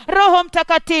linakosa Roho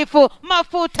Mtakatifu,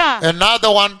 mafuta. Another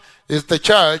one is the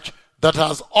church that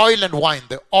has oil and wine,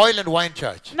 the oil and wine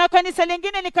church. Na kanisa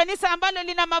lingine ni kanisa ambalo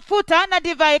lina mafuta na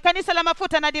divai, kanisa la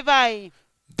mafuta na divai.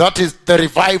 That is the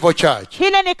revival church.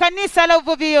 Hile ni kanisa la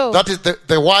uvuvio. That is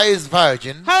the wise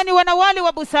virgins Hao ni wanawali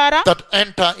wa busara that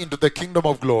enter into the kingdom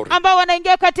of glory. ambao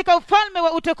wanaingia katika ufalme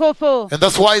wa utukufu. And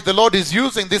that's why the Lord is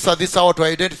using this at this hour to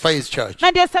identify his church.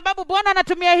 Na ndio sababu Bwana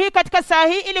anatumia hii katika saa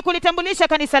hii ili kulitambulisha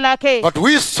kanisa lake. But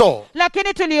we saw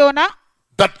Lakini tuliona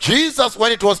that Jesus,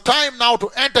 when it was time now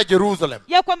to enter Jerusalem,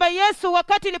 ya kwamba Yesu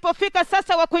wakati ilipofika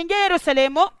sasa wa kuingia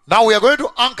Yerusalemu, now we are going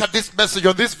to anchor this message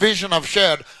on this vision I've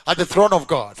shared at the throne of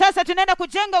God. sasa tunaenda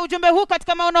kujenga ujumbe huu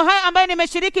katika maono haya ambayo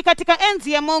nimeshiriki katika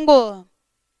enzi ya Mungu.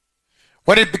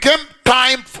 When it came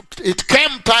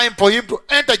time for him to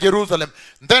enter Jerusalem,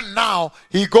 then now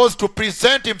he goes to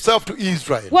present himself to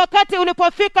Israel. Wakati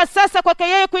ulipofika sasa kwake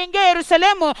yeye kuingia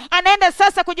Yerusalemu, anaenda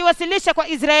sasa kujiwasilisha kwa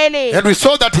Israeli. And we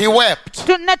saw that he wept.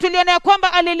 Na tuliona ya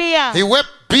kwamba alilia. He wept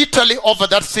bitterly over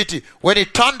that city. When he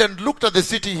turned and looked at the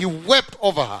city, he wept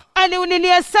over her.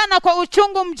 Aliulilia sana kwa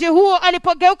uchungu mji huo,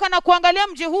 alipogeuka na kuangalia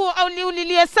mji huo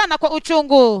aliulilia sana kwa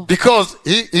uchungu. Because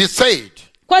he said,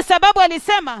 Kwa sababu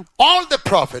alisema all the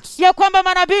prophets, ya kwamba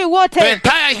manabii the wote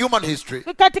entire human history,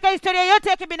 katika historia yote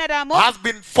ya kibinadamu has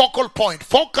been focal point,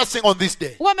 focusing on this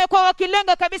day. wamekuwa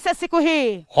wakilenga kabisa siku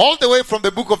hii. All the way from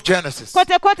the book of Genesis.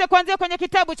 Kote kote kuanzia kwenye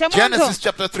kitabu cha Mwanzo. Genesis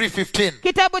chapter 3:15.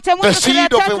 Kitabu cha The Mwanzo sura ya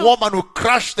seed of a 3. woman who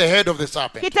crushed the head of the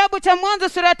serpent. Kitabu cha Mwanzo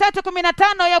sura ya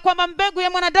 3:15 ya kwamba mbegu ya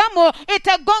mwanadamu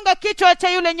itagonga kichwa cha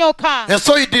yule nyoka. And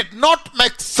so it did not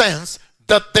make sense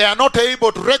that they are not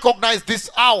able to recognize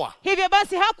this hour. Hivyo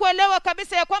basi hakuelewa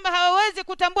kabisa ya kwamba hawawezi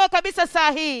kutambua kabisa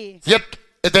saa hii. Yet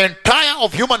the entire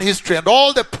of human history and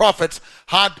all the prophets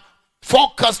had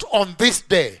focused on this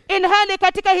day. Ilhali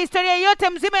katika historia yote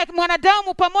mzima ya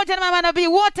mwanadamu pamoja na manabii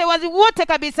wote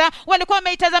kabisa walikuwa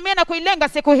wameitazamia na kuilenga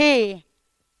siku hii.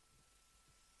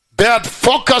 They had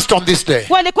focused on this day.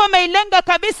 Walikuwa wameilenga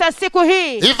kabisa siku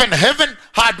hii. Even heaven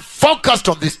had focused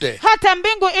on this day Hata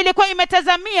mbingu ilikuwa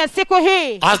imetazamia siku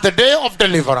hii as the day of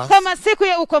deliverance kama siku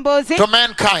ya ukombozi to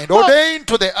mankind, ordained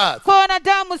to the earth. kwa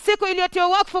wanadamu, siku iliyotiwa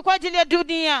wakfu kwa ajili ya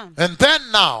dunia. And then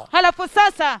now, Halafu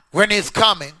sasa when he's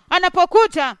coming,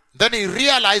 anapokuja, then he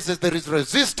realizes there is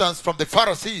resistance from the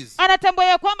Pharisees. anatambua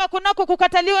ya kwamba kunako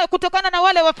kukataliwa kutokana na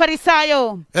wale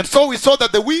Wafarisayo. And so we saw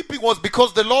that the weeping was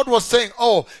because the Lord was saying,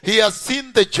 oh, he has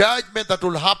seen the judgment that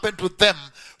will happen to them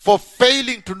for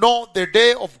failing to know the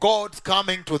day of God's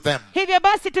coming to them. Hivyo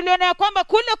basi tuliona ya kwamba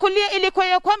kule kulia ilikuwa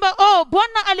ya kwamba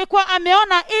Bwana alikuwa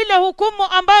ameona ile hukumu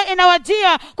ambayo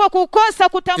inawajia kwa kukosa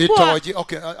kutambua.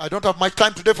 Okay, I don't have much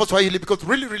time today for Swahili because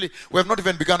really, we have not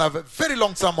even begun a very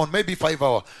long sermon, maybe 5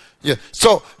 hours. Yeah.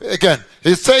 So again,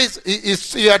 he says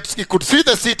he could see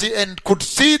the city and could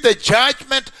see the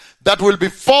judgment that will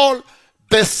befall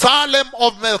the Salem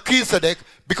of Melchizedek,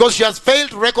 because she has failed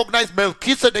to recognize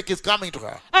Melchizedek is coming to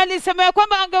her. Alisema ya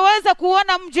kwamba angeweza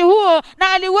kuona mji huo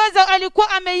na alikuwa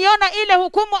ameiona ile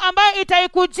hukumu ambayo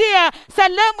itaikujia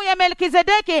Salemu ya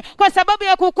Melkizedeki kwa sababu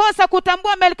ya kukosa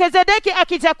kutambua Melkizedeki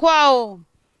akija kwao.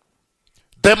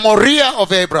 The Moriah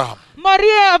of Abraham,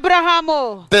 Maria ya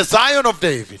Abrahamu, the Zion of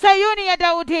David, Sayuni ya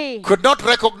Daudi, could not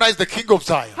recognize the King of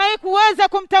Zion. haikuweza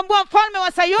kumtambua mfalme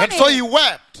wa Sayuni. And so he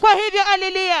wept Kwa hivyo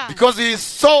alilia because he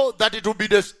saw that it would be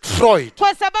destroyed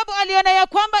kwa sababu aliona ya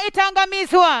kwamba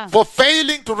itaangamizwa for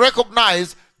failing to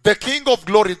recognize the King of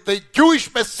Glory, the Jewish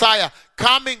Messiah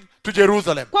coming to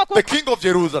Jerusalem, the King of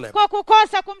Jerusalem. Kwa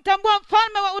kukosa kumtambua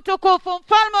mfalme wa utukufu,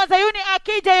 mfalme wa Zayuni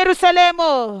akija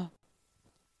Yerusalemu.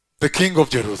 The King of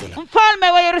Jerusalem.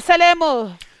 Mfalme wa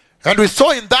Yerusalemu. And we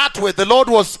saw in that way the Lord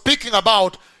was speaking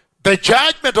about the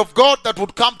judgment of God that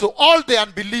would come to all the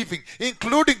unbelieving,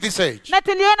 including this age. Na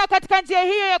tuliona katika njia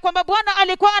hiyo ya kwamba Bwana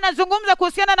alikuwa anazungumza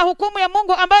kuhusiana na hukumu ya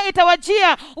Mungu ambayo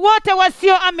itawajia wote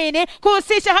wasioamini,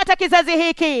 kuhusisha hata kizazi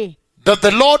hiki. That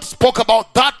the Lord spoke about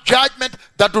that judgment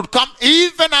that would come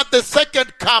even at the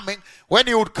second coming, when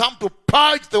he would come to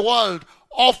purge the world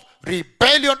of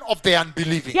rebellion of the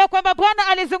unbelieving. Ya kwamba Bwana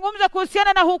alizungumza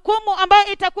kuhusiana na hukumu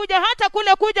ambayo itakuja hata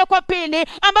kule kuja kwa pili,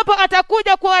 ambapo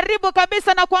atakuja kuharibu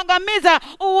kabisa na kuangamiza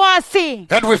uasi.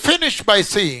 And we finished by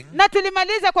seeing, na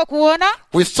tulimaliza kwa kuona,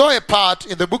 we saw a part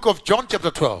in the book of John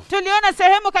chapter 12. Tuliona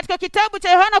sehemu katika kitabu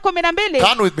cha Yohana 12.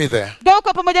 Turn with me there.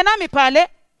 Geuka pamoja nami pale.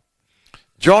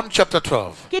 John chapter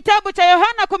 12. Kitabu cha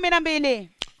Yohana 12.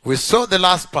 We saw the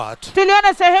last part.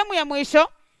 Tuliona sehemu ya mwisho.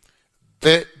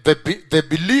 The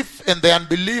belief and the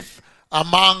unbelief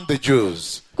among the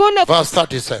Jews. Verse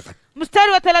 37.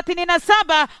 Mstari wa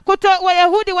 37,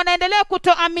 Wayahudi wanaendelea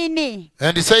kutoamini.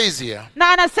 And he says here,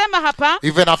 na anasema hapa,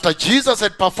 even after Jesus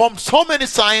had performed so many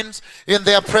signs in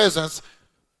their presence,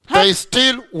 they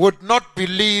still would not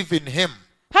believe in him.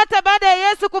 Hata baada ya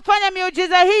Yesu kufanya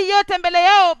miujiza hii yote mbele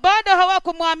yao, bado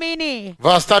hawakumwamini.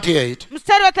 Verse 38.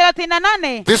 Mstari wa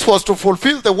 38. This was to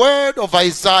fulfill the word of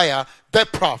Isaiah the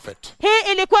prophet.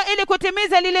 Hii ilikuwa ili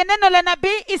kutimiza lile neno la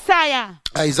nabii Isaya.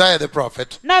 Isaiah the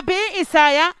prophet. Nabii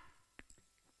Isaya.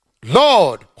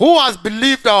 Lord, who has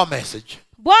believed our message?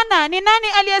 Bwana, ni nani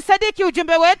aliyesadiki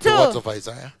ujumbe wetu? The words of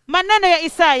Isaiah. Maneno ya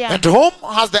Isaya. And to whom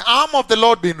has the arm of the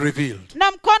Lord been revealed?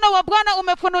 Na mkono wa Bwana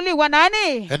umefunuliwa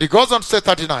nani? And he goes on to say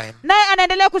 39. Naye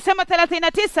anaendelea kusema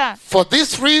 39. For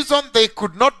this reason they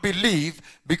could not believe,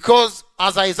 because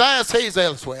as Isaiah says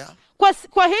elsewhere,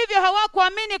 kwa hivyo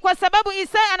hawakuamini kwa sababu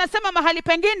Isaya anasema mahali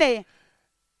pengine,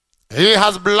 he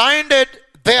has blinded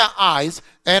their eyes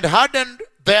and hardened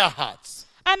their hearts.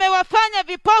 Amewafanya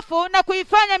vipofu na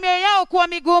kuifanya mioyo yao kuwa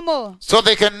migumu. So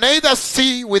they can neither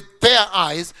see with their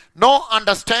eyes nor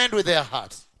understand with their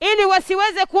hearts. Ili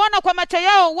wasiweze kuona kwa macho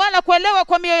yao wala kuelewa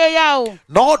kwa mioyo yao.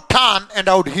 Nor turn and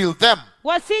I would heal them.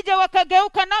 Wasije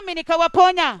wakageuka nami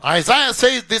nikawaponya. Isaiah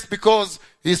says this because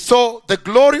he saw the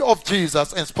glory of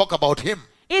Jesus and spoke about him.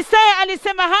 Isaya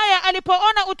alisema haya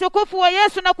alipoona utukufu wa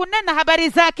Yesu na kunena habari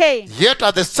zake. Yet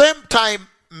at the same time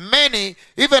many,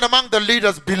 even among the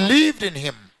leaders, believed in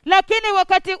him. Lakini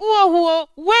wakati huo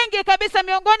wengi kabisa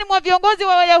miongoni mwa viongozi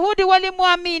wa Wayahudi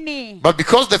walimwamini. But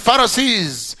because of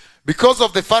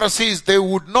the Pharisees, they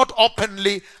would not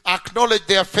openly acknowledge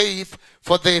their faith,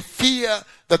 for they fear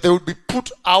that they would be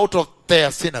put out of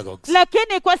their synagogues.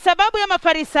 Lakini kwa sababu ya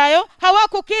Mafarisayo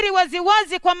hawakukiri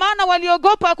waziwazi, kwa maana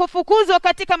waliogopa kufukuzwa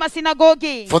katika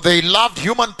masinagogi. For they loved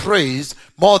human praise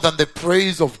more than the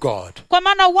praise of God. Kwa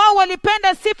maana wao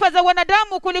walipenda sifa za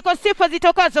wanadamu kuliko sifa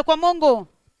zitokazo kwa Mungu.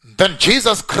 Then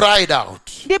Jesus cried out.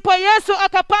 Ndipo Yesu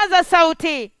akapaza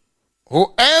sauti.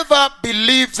 Whoever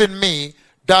believes in me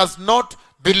does not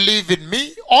believe in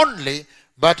me only,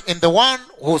 but in the one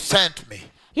who sent me.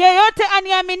 Yeyote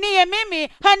aniaminie mimi,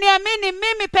 haniamini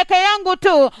mimi peke yangu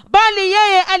tu, bali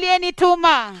yeye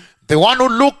aliyenituma. The one who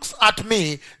looks at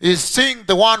me is seeing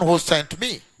the one who sent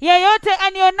me. Yeyote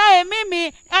anionaye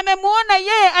mimi, amemuona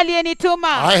yeye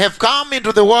aliyenituma. I have come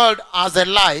into the world as a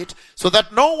light, so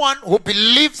that no one who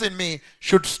believes in me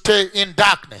should stay in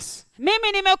darkness.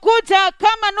 Mimi nimekuja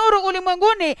kama nuru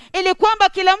ulimwenguni, ili kwamba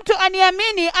kila mtu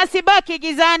aniamini asibaki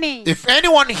gizani. If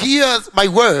anyone hears my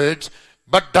words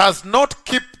but does not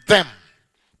keep them,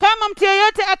 kama mtu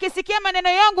yeyote akisikia maneno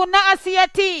yangu na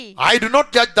asiyatii, I do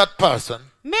not judge that person.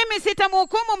 Mimi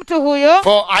sitamhukumu mtu huyo.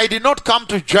 For I did not come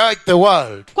to judge the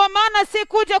world, kwa maana si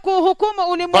kuja kuhukumu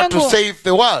ulimwengu, but to save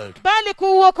the world. bali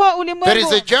kuuokoa ulimwengu. There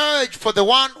is a judge for the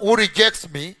one who rejects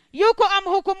me. Yuko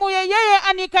amhukumuye yeye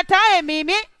anikataye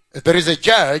mimi. There is a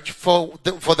judge for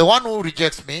the one who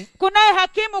rejects me. Kunaye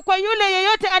hakimu kwa yule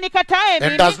yeyote anikataye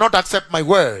mimi, and does not accept my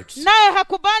words. naye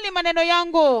hakubali maneno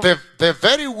yangu. The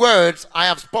very words I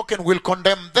have spoken will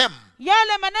condemn them.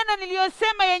 Yale maneno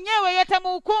niliyosema yenyewe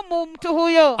yatamhukumu mtu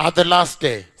huyo At the last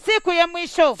day. siku ya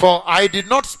mwisho. For I did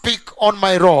not speak on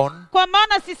my own, kwa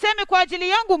maana sisemi kwa ajili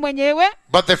yangu mwenyewe,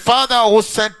 but the Father who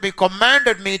sent me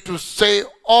commanded me to say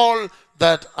all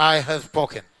that I have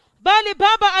spoken. bali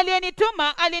Baba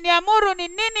aliyenituma aliniamuru ni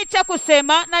nini cha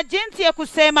kusema na jinsi ya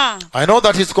kusema. I know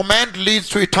that his command leads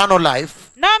to eternal life.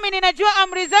 Nami ninajua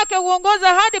amri zake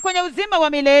huongoza hadi kwenye uzima wa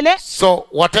milele. So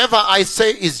whatever I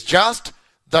say is just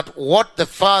that what the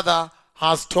Father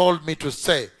has told me to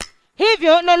say.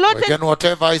 hivyo lolote Again,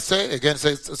 whatever I say, again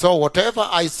says, so whatever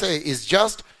I say is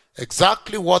just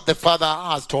exactly what the Father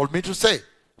has told me to say.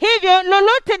 hivyo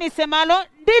lolote nisemalo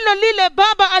ndilo lile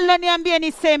Baba aliloniambia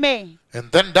niseme.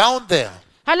 And then down there,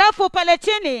 Halafu pale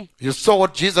chini you saw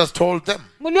what Jesus told them.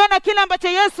 mliona kile ambacho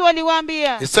Yesu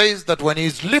aliwaambia. He says that when he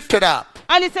is lifted up,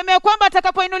 Alisemea kwamba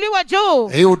atakapoinuliwa juu,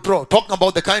 he would draw, talking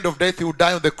about the kind of death he would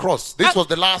die on the cross. This was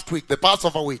the last week, the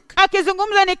Passover week.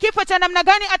 akizungumza ni kifo cha namna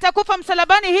gani atakufa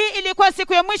msalabani. Hii ilikuwa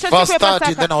siku ya mwisho, siku Verse ya 30,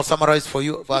 then Pasaka. I'll summarize for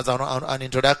you as an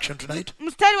introduction tonight.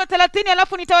 Mstari wa 30,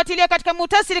 alafu nitawatilia katika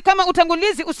muhtasari kama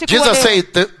utangulizi usiku wa Jesus leo.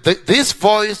 said, this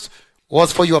voice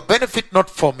was for your benefit, not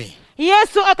for me.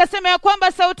 Yesu akasema ya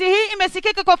kwamba sauti hii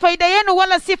imesikika kwa faida yenu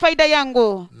wala si faida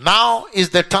yangu. Now is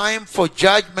the time for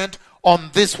judgment on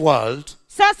this world.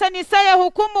 Sasa ni saa ya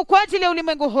hukumu kwa ajili ya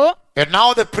ulimwengu huu. And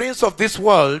now the prince of this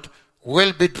world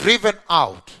will be driven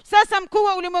out. Sasa mkuu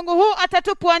wa ulimwengu huu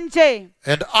atatupwa nje.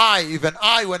 And even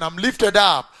I, when I'm lifted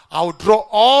up, I will draw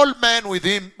all men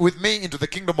with me into the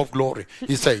kingdom of glory,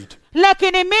 he said.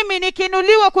 Lakini mimi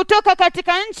nikiinuliwa kutoka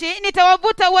katika nchi,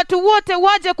 nitawavuta watu wote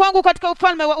waje kwangu katika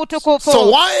ufalme wa utukufu. So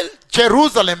while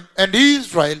Jerusalem and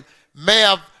Israel may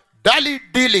have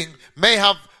dealing, may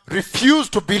have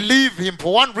refused to believe him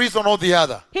for one reason or the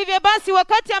other. Hivyo basi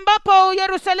wakati ambapo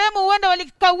Yerusalemu huenda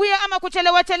walikawia ama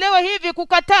kuchelewa hivi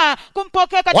kukataa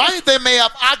kumpokea katika, Why they may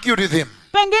have argued with him.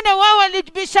 pengine wao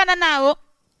walibishana nao,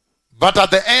 But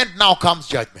at the end now comes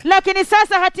judgment. lakini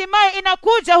sasa hatimaye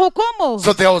inakuja hukumu.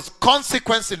 So there was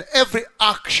consequence in every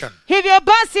action. Hivyo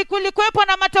basi kulikuwepo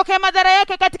na matokeo madhara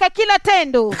yake katika kila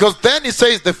tendo. Because then he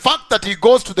says the fact that he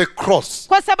goes to the cross,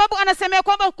 Kwa sababu anasemea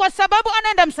kwamba kwa sababu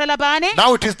anaenda msalabani,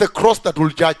 now it is the cross that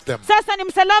will judge them. sasa ni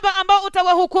msalaba ambao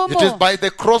utawahukumu. It is by the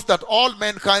cross that all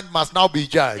mankind must now be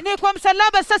judged. Ni kwa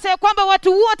msalaba sasa ya kwamba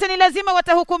watu wote ni lazima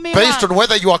watahukumiwa. Based on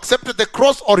whether you accepted the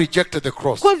cross or rejected the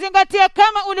cross. Kuzingatia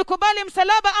kama ulikubali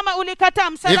msalaba ama ulikataa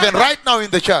msalaba. Even right now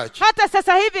in the church, Hata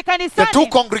sasa hivi the kanisani, two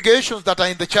congregations that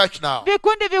are in the church now.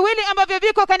 vikundi viwili ambavyo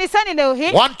viko kanisani leo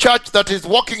hii. One church that is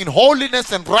walking in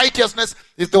holiness and righteousness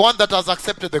is the one that has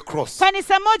accepted the cross.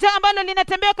 Kanisa moja ambalo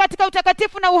linatembea katika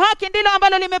utakatifu na uhaki ndilo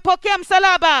ambalo limepokea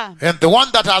msalaba. And the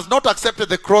one that has not accepted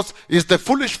the cross is the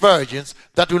foolish virgins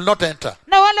that will not enter.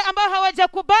 Na wale ambao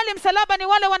hawajakubali msalaba ni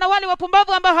wale wanawali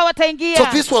wapumbavu ambao hawataingia. So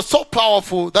this was so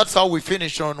powerful. That's how we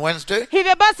finished on Wednesday.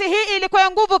 Hivyo basi hii ilikuwa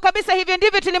ya nguvu kabisa. Hivyo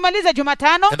ndivyo tulimaliza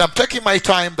Jumatano. And I'm taking my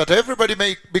time that everybody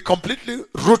may be completely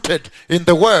rooted in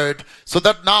the word so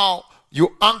that now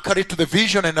you anchor it to the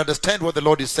vision and understand what the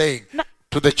Lord is saying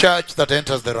to the church that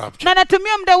enters the rapture. Na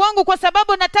natumia muda wangu kwa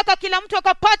sababu nataka kila mtu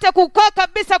akapate kukaa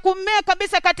kabisa, kumea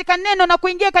kabisa katika neno na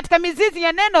kuingia katika mizizi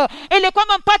ya neno, ili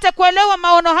kwamba mpate kuelewa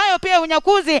maono hayo pia ya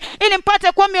unyakuzi, ili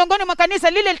mpate kuwa miongoni mwa kanisa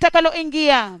lile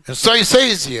litakaloingia. And so he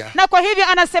says here Na kwa hivyo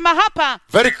anasema hapa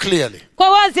very clearly kwa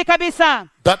wazi kabisa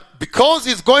that because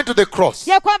he's going to the cross,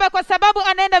 ya kwamba kwa sababu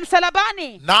anaenda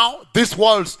msalabani, now this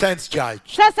world stands judged.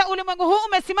 sasa ulimwengu huu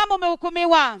umesimama,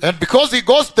 umehukumiwa. And because he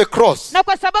goes to the cross, Na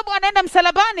kwa sababu anaenda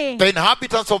msalabani, the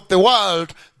inhabitants of the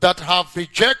world that have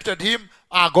rejected him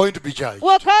are going to be judged.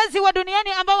 wakazi wa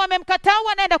duniani ambao wamemkataa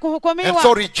wanaenda And kuhukumiwa.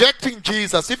 so rejecting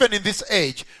Jesus, even in this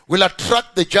age, will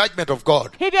attract the judgment of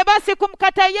God. Hivyo basi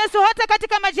kumkataa Yesu hata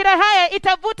katika majira haya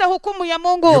itavuta hukumu ya You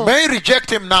Mungu. may reject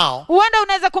him now, Huenda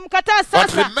unaweza kumkataa but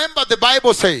sasa, remember the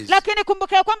Bible says lakini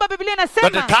kumbuka ya kwamba Biblia that the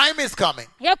inasema time is coming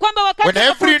ya kwamba when wakati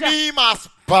every unakuja knee must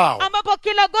bow ambapo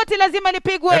kila goti lazima and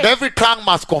lipigwe every tongue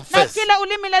must na confess. kila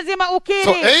ulimi lazima So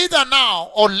ukiri. either now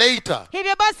or later,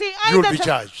 Hivyo basi you will be aidha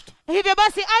judged.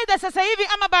 aidha sasa hivi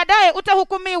ama baadaye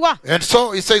utahukumiwa. And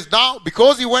so he says now,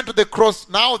 because he went to the cross,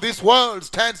 now this world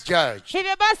stands judged.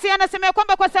 Hivyo basi anasema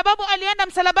kwamba kwa sababu alienda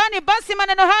msalabani, basi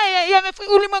maneno haya ya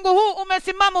ulimwengu huu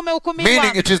umesimama, umehukumiwa.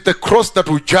 Meaning it is the cross that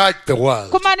will judge the world.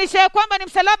 Kumaanisha ya kwamba ni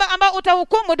msalaba ambao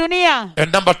utahukumu dunia.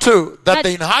 And number two, that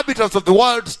the inhabitants of the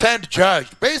world stand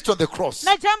judged based on the cross.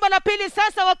 Na jambo la pili,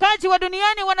 sasa wakazi wa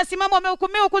duniani wanasimama,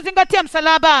 wamehukumiwa kuzingatia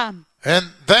msalaba. And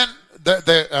then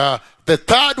the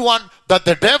third one, that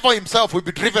the devil himself will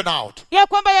be driven out. Ya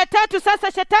kwamba ya tatu,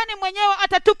 sasa shetani mwenyewe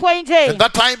atatupwa nje. And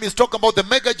that time is talking about the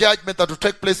mega judgment that will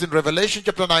take place in Revelation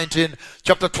chapter 19,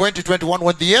 chapter 20, 21,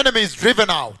 when the enemy is driven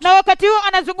out. Na wakati huo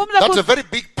anazungumza That's a very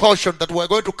big portion that we're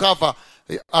going to cover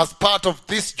as part of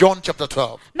this John chapter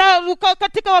 12. na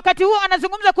katika wakati huo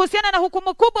anazungumza kuhusiana na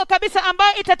hukumu kubwa kabisa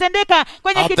ambayo itatendeka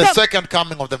kwenye At the kitabu second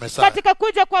coming of the Messiah. katika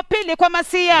kuja kwa pili kwa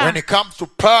Masia. When he comes to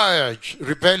purge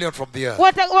rebellion from the earth.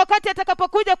 Wakati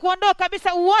atakapokuja kuondoa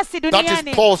kabisa uasi That duniani.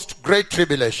 is post Great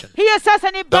Tribulation. Hiyo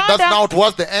sasa ni That's baada, now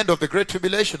towards the end of the Great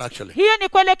Tribulation actually. hiyo ni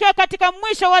kuelekea katika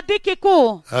mwisho wa dhiki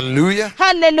kuu. Hallelujah.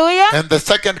 Hallelujah. And the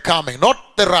second coming, not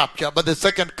the rapture, but the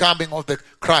second coming of the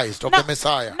Christ, of the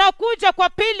Messiah. na kuja kwa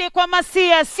pili kwa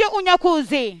Masia, sio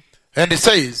unyakuzi. And he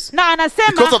says, Na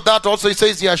anasema, because of that also he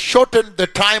says he has shortened the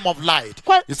time of light.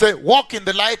 He says, walk in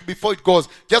the light before it goes.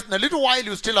 Just in a little while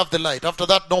you still have the light. After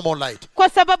that, no more light. kwa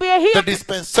sababu ya hiyo, The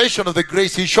dispensation of the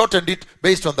grace, he shortened it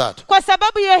based on that. kwa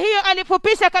sababu ya hiyo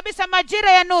alifupisha kabisa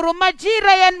majira ya nuru,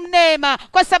 majira ya neema,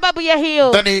 kwa sababu ya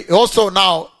hiyo. Then he also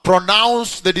now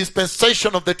pronounced the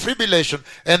dispensation of the tribulation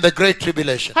and the great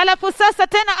tribulation. Halafu sasa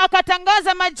tena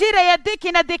akatangaza majira ya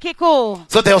dhiki na dhiki kuu.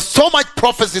 So there was so much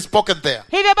prophecy spoken there.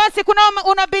 Hivyo basi kuna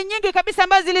unabii nyingi kabisa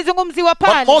ambazo zilizungumziwa But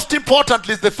pale. most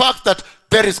importantly is the fact that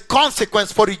there is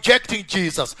consequence for rejecting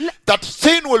Jesus. That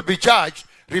sin will be judged.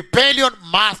 Rebellion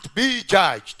must be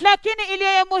judged. Lakini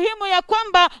iliyo ya muhimu ya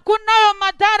kwamba kunayo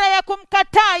madhara ya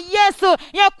kumkataa Yesu,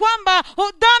 ya kwamba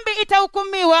dhambi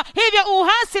itahukumiwa, hivyo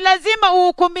uhasi lazima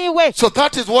uhukumiwe. So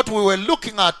that is what we were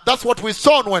looking at. That's what we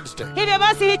saw on Wednesday. Hivyo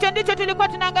basi hicho ndicho tulikuwa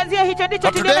tunaangazia, hicho ndicho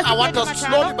But today tuliona I want siku ya us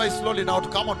Jumatano. slowly by slowly now to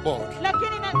come on board. Lakini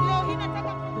leo hii